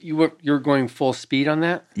you're going full speed on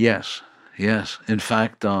that. Yes, yes. In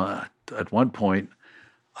fact, at one point,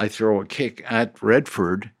 I throw a kick at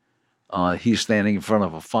Redford. He's standing in front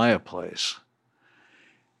of a fireplace,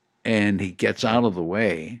 and he gets out of the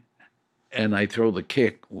way, and I throw the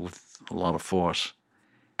kick with a lot of force,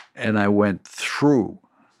 and I went through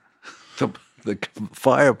the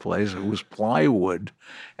fireplace. It was plywood,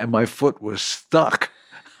 and my foot was stuck.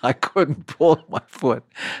 I couldn't pull my foot.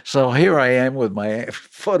 So here I am with my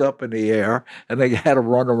foot up in the air, and I had to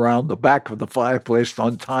run around the back of the fireplace to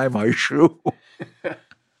untie my shoe.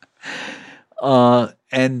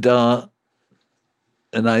 And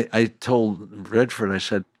I told Redford, I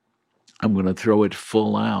said, "I'm going to throw it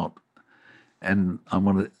full out." And I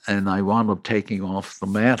wound up taking off the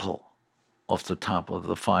mantle off the top of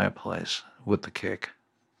the fireplace with the kick.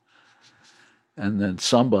 And then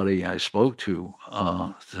somebody I spoke to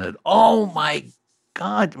said, "Oh my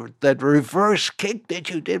God, that reverse kick that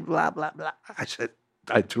you did, blah, blah, blah." I said,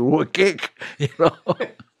 "I threw a kick, you know."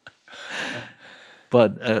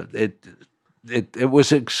 But it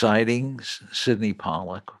was exciting. Sidney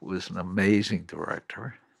Pollack was an amazing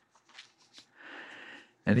director.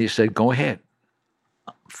 And he said, "Go ahead,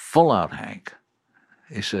 full out, Hank."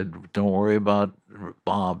 He said, "Don't worry about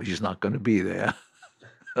Bob. He's not going to be there."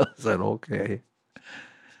 I said, "Okay."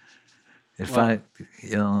 In fact,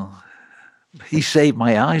 you know, he saved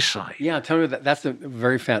my eyesight. Yeah, tell me that. That's a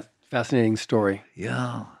very fascinating story.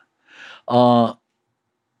 Yeah.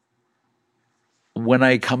 When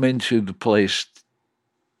I come into the place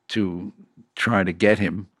to try to get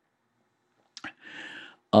him,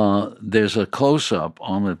 there's a close-up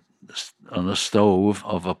on a stove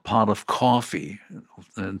of a pot of coffee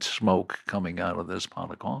and smoke coming out of this pot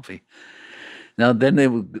of coffee. Now, then they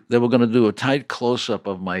were going to do a tight close-up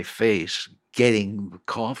of my face getting the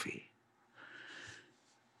coffee.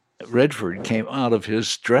 Redford came out of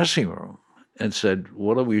his dressing room and said,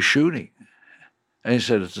 "What are we shooting?" And he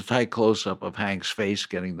said, "It's a tight close-up of Hank's face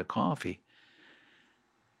getting the coffee."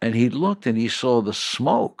 And he looked and he saw the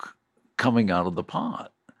smoke coming out of the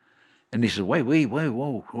pot. And he said, wait,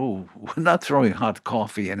 whoa. We're not throwing hot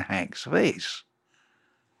coffee in Hank's face."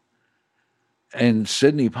 And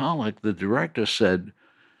Sidney Pollack, the director, said,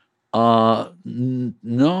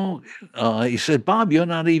 "No." He said, "Bob, you're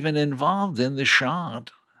not even involved in the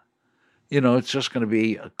shot. You know, it's just going to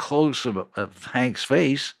be a close of Hank's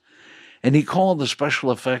face." And he called the special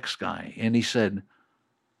effects guy, and he said,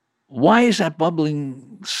 "Why is that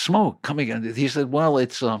bubbling smoke coming in?" He said, "Well,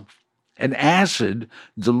 it's an acid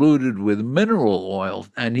diluted with mineral oil."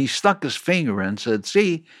 And he stuck his finger and said,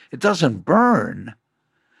 "See, it doesn't burn."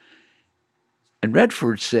 And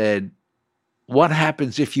Redford said, "What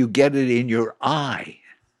happens if you get it in your eye?"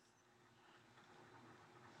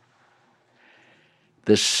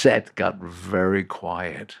 The set got very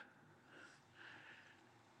quiet.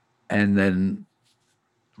 And then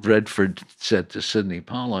Redford said to Sidney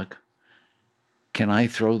Pollack, "Can I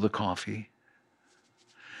throw the coffee?"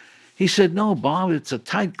 He said, "No, Bob, it's a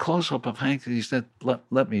tight close-up of Hank." He said,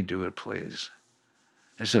 let me do it, please."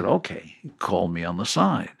 I said, "Okay." He called me on the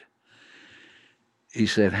side. He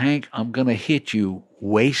said, "Hank, I'm going to hit you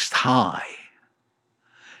waist high.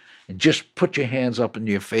 And just put your hands up in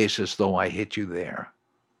your face as though I hit you there."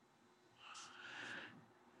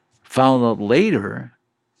 Found out later,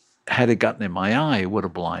 had it gotten in my eye, it would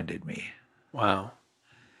have blinded me. Wow.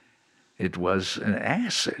 It was an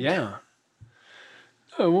acid. Yeah.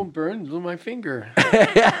 Oh, it won't burn my finger.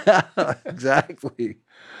 Exactly.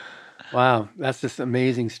 Wow, that's just an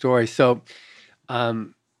amazing story. So,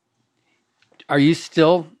 um, are you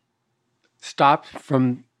still stopped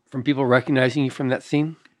from people recognizing you from that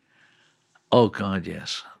scene? Oh God,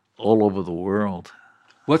 yes. All over the world.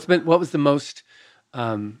 What was the most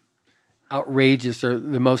outrageous or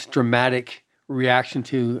the most dramatic reaction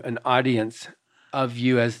to an audience of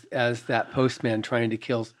you as that postman trying to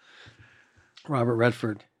kill Robert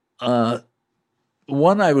Redford?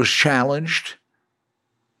 One, I was challenged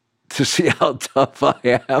to see how tough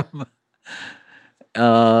I am.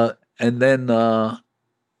 And then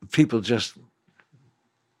people just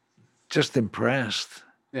impressed.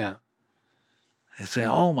 Yeah. They say,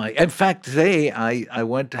 "Oh my!" In fact, today I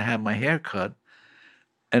went to have my hair cut,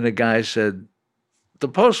 and the guy said, "The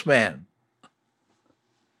postman."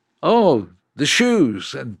 Oh, the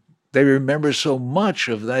shoes, and they remember so much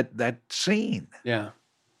of that scene. Yeah.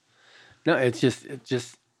 No, it just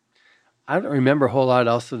I don't remember a whole lot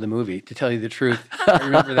else of the movie, to tell you the truth. I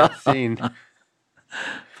remember that scene.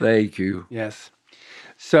 Thank you. Yes.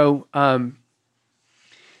 So now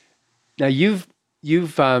you've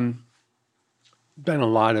done a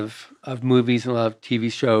lot of movies and a lot of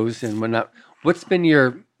TV shows and whatnot. What's been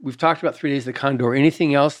your? We've talked about 3 Days of the Condor.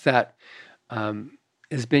 Anything else that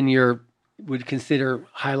has been your would consider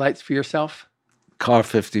highlights for yourself? Car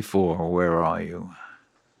 54, where are you?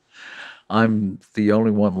 I'm the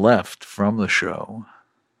only one left from the show.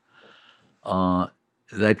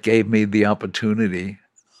 That gave me the opportunity.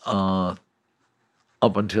 Up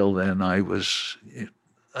until then, I was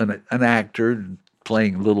an actor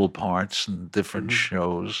playing little parts in different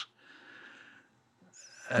shows.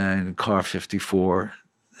 And Car 54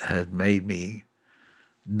 had made me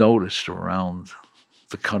noticed around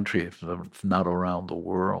the country, if not around the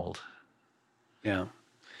world. Yeah,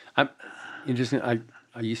 I'm interesting. I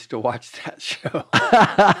used to watch that show.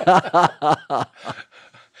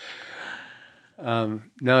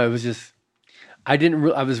 No, it was just I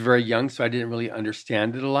didn't. I was very young, so I didn't really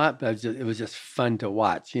understand it a lot. But it was just fun to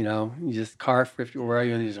watch. You know, you just car 50 where are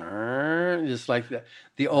you? And just like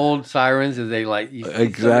the old sirens, as they like you see somebody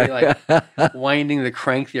Exactly. like winding the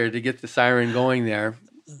crank there to get the siren going there.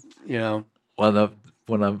 You know,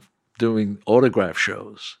 When I'm doing autograph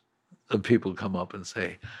shows, and people come up and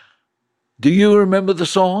say, "Do you remember the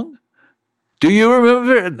song? Do you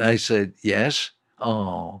remember it?" And I said, "Yes."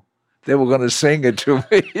 Oh, they were going to sing it to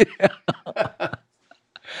me.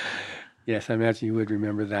 yes, I imagine you would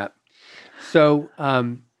remember that. So,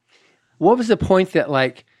 what was the point that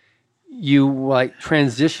like you like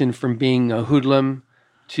transitioned from being a hoodlum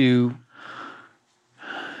to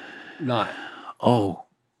not? Oh,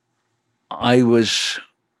 I was,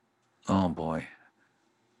 oh boy,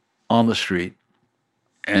 on the street,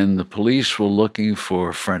 and the police were looking for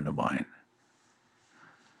a friend of mine.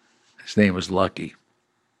 His name was Lucky.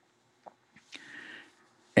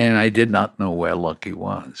 And I did not know where Lucky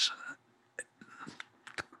was.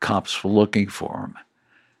 Cops were looking for him,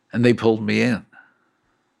 and they pulled me in.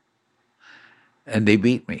 And they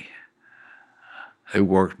beat me. They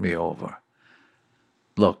worked me over.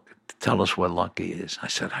 "Look, tell us where Lucky is." I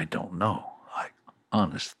said, "I don't know. I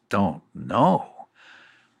honest don't know."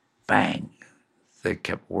 Bang. They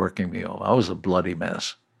kept working me over. I was a bloody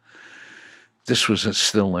mess. This was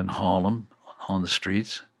still in Harlem on the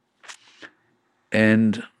streets.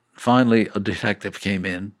 And finally, a detective came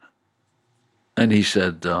in, and he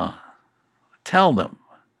said, "Tell them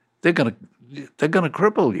they're gonna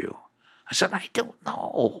cripple you." I said, "I don't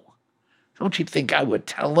know. Don't you think I would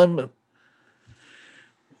tell them?"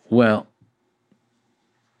 Well,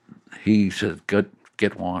 he said,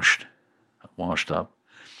 "Get washed up,"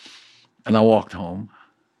 and I walked home,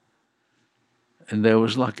 and there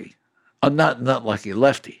was Lucky. Not Lucky,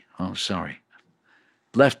 Lefty. Oh, sorry,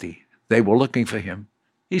 Lefty. They were looking for him.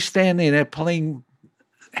 He's standing there playing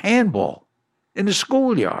handball in the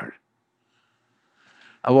schoolyard.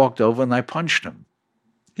 I walked over and I punched him.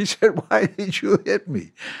 He said, "Why did you hit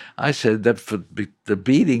me?" I said, "That for the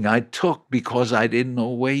beating I took because I didn't know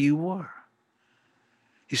where you were."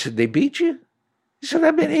 He said, "They beat you?" He said,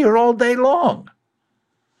 "I've been here all day long."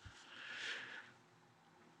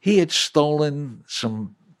 He had stolen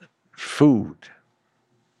some food.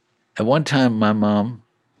 At one time,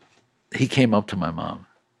 he came up to my mom,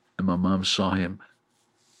 and my mom saw him.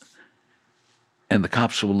 And the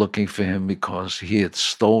cops were looking for him because he had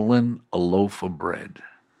stolen a loaf of bread.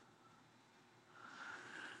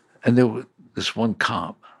 And there was this one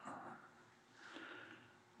cop.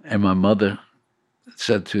 And my mother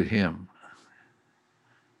said to him,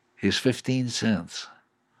 "Here's 15 cents.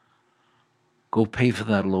 Go pay for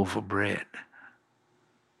that loaf of bread."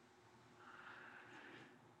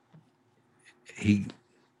 he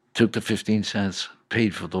took the 15 cents,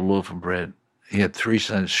 paid for the loaf of bread. He had 3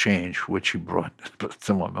 cents change, which he brought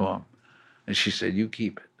to my mom. And she said, you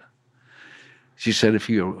keep it. She said, if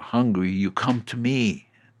you're hungry, you come to me.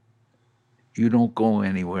 You don't go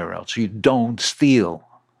anywhere else. You don't steal.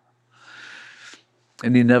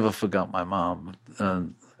 And he never forgot my mom.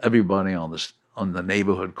 Everybody on the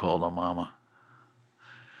neighborhood called her Mama.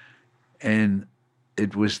 And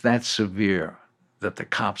it was that severe that the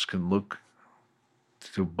cops can look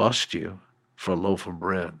to bust you for a loaf of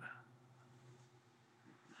bread.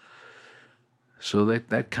 So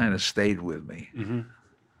that kind of stayed with me. Mm-hmm.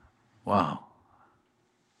 Wow.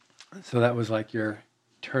 So that was like your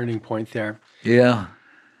turning point there. Yeah.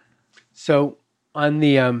 So on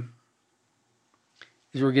the as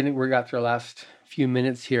we got through our last few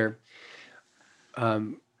minutes here.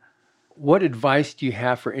 What advice do you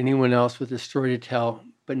have for anyone else with a story to tell,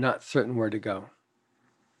 but not certain where to go?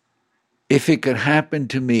 If it could happen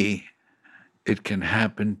to me, it can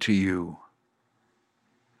happen to you.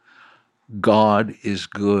 God is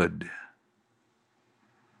good.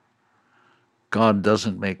 God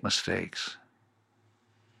doesn't make mistakes.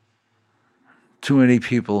 Too many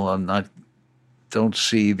people don't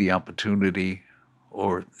see the opportunity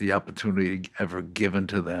or the opportunity ever given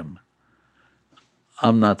to them.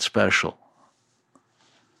 I'm not special.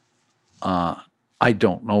 I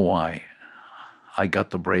don't know why I got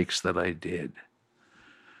the breaks that I did.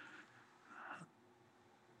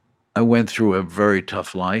 I went through a very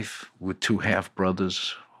tough life with 2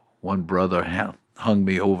 half-brothers. One brother hung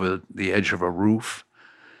me over the edge of a roof,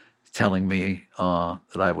 telling me that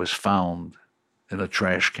I was found in a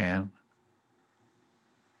trash can.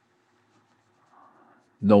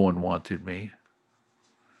 No one wanted me.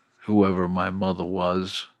 Whoever my mother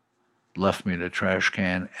was left me in a trash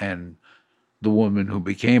can, and the woman who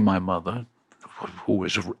became my mother, who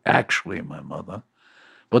was actually my mother,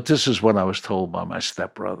 but this is what I was told by my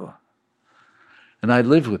stepbrother. And I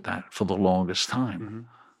lived with that for the longest time. Mm-hmm.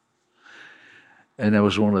 And that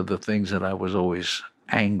was one of the things that I was always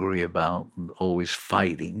angry about and always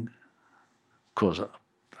fighting, because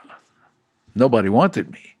nobody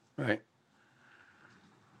wanted me. Right.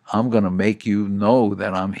 I'm going to make you know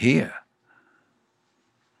that I'm here.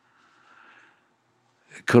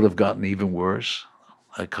 It could have gotten even worse.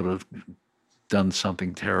 I could have done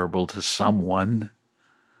something terrible to someone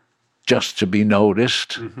just to be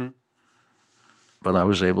noticed. Mm-hmm. But I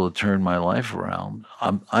was able to turn my life around.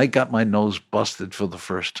 I got my nose busted for the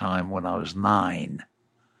first time when I was 9.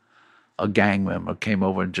 A gang member came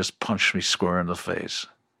over and just punched me square in the face.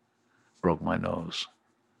 Broke my nose.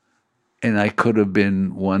 And I could have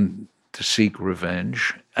been one to seek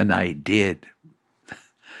revenge, and I did.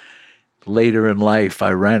 Later in life,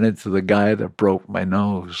 I ran into the guy that broke my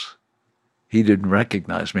nose. He didn't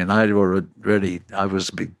recognize me, and I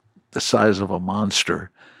was the size of a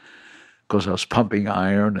monster because I was pumping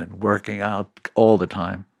iron and working out all the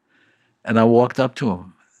time. And I walked up to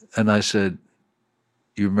him, and I said,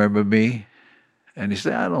 "You remember me?" And he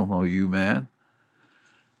said, "I don't know you, man."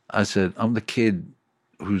 I said, "I'm the kid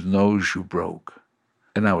whose nose you broke."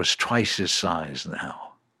 And I was twice his size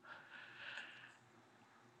now.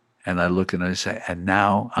 And I look at him and say, "And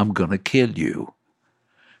now I'm going to kill you."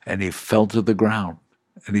 And he fell to the ground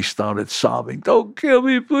and he started sobbing. "Don't kill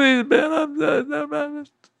me, please, man. I'm not."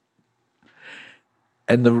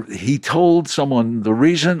 And he told someone the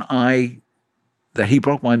reason that he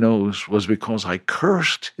broke my nose was because I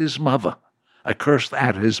cursed his mother. I cursed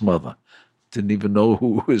at his mother. Didn't even know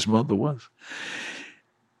who his mother was.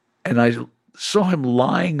 And I saw him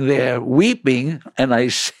lying there weeping, and I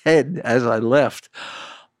said as I left,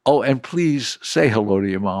 "Oh, and please say hello to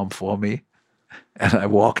your mom for me." And I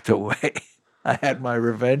walked away. I had my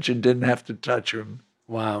revenge and didn't have to touch him.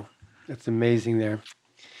 Wow. That's amazing there.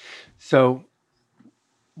 So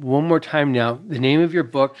one more time now, the name of your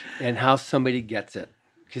book and how somebody gets it,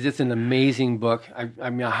 because it's an amazing book. I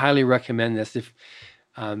highly recommend this. If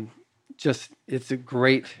it's a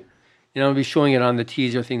great, I'll be showing it on the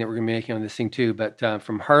teaser thing that we're going to be making on this thing too. But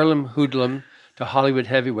From Harlem Hoodlum to Hollywood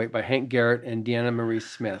Heavyweight by Hank Garrett and Deanna Marie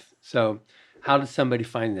Smith. So how does somebody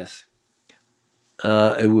find this?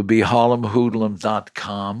 It would be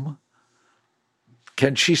harlemhoodlum.com.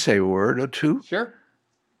 Can she say a word or two? Sure.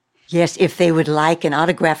 Yes, if they would like an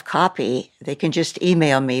autographed copy, they can just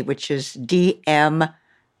email me, which is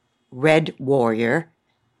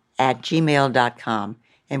dmredwarrior@gmail.com,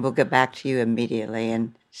 and we'll get back to you immediately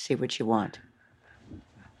and see what you want.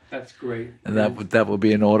 That's great. And that would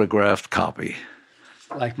be an autographed copy.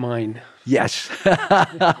 Like mine. Yes.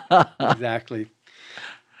 Exactly.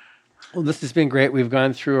 Well, this has been great. We've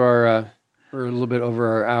gone through we're a little bit over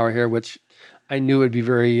our hour here, which I knew it would be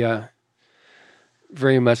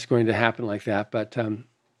very much going to happen like that. But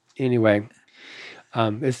anyway,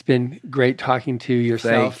 it's been great talking to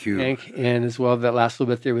yourself, Thank you. Hank, and as well that last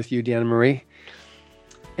little bit there with you, Dana Marie.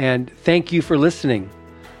 And thank you for listening.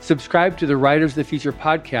 Subscribe to the Writers of the Future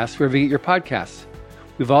podcast wherever you get your podcasts.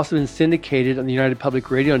 We've also been syndicated on the United Public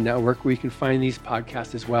Radio Network, where you can find these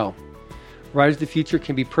podcasts as well. Writers of the Future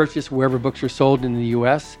can be purchased wherever books are sold in the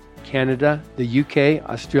U.S., Canada, the UK,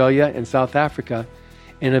 Australia, and South Africa,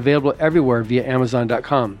 and available everywhere via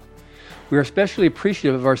Amazon.com. We are especially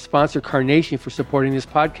appreciative of our sponsor, Carnation, for supporting this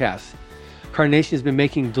podcast. Carnation has been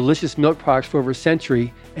making delicious milk products for over a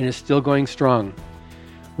century and is still going strong.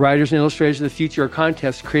 Writers and Illustrators of the Future are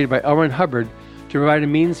contests created by L. Ron Hubbard to provide a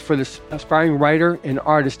means for the aspiring writer and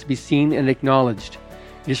artist to be seen and acknowledged.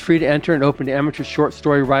 It is free to enter and open to amateur short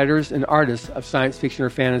story writers and artists of science fiction or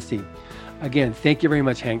fantasy. Again, thank you very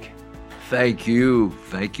much, Hank. Thank you.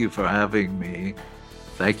 Thank you for having me.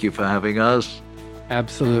 Thank you for having us.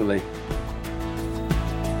 Absolutely.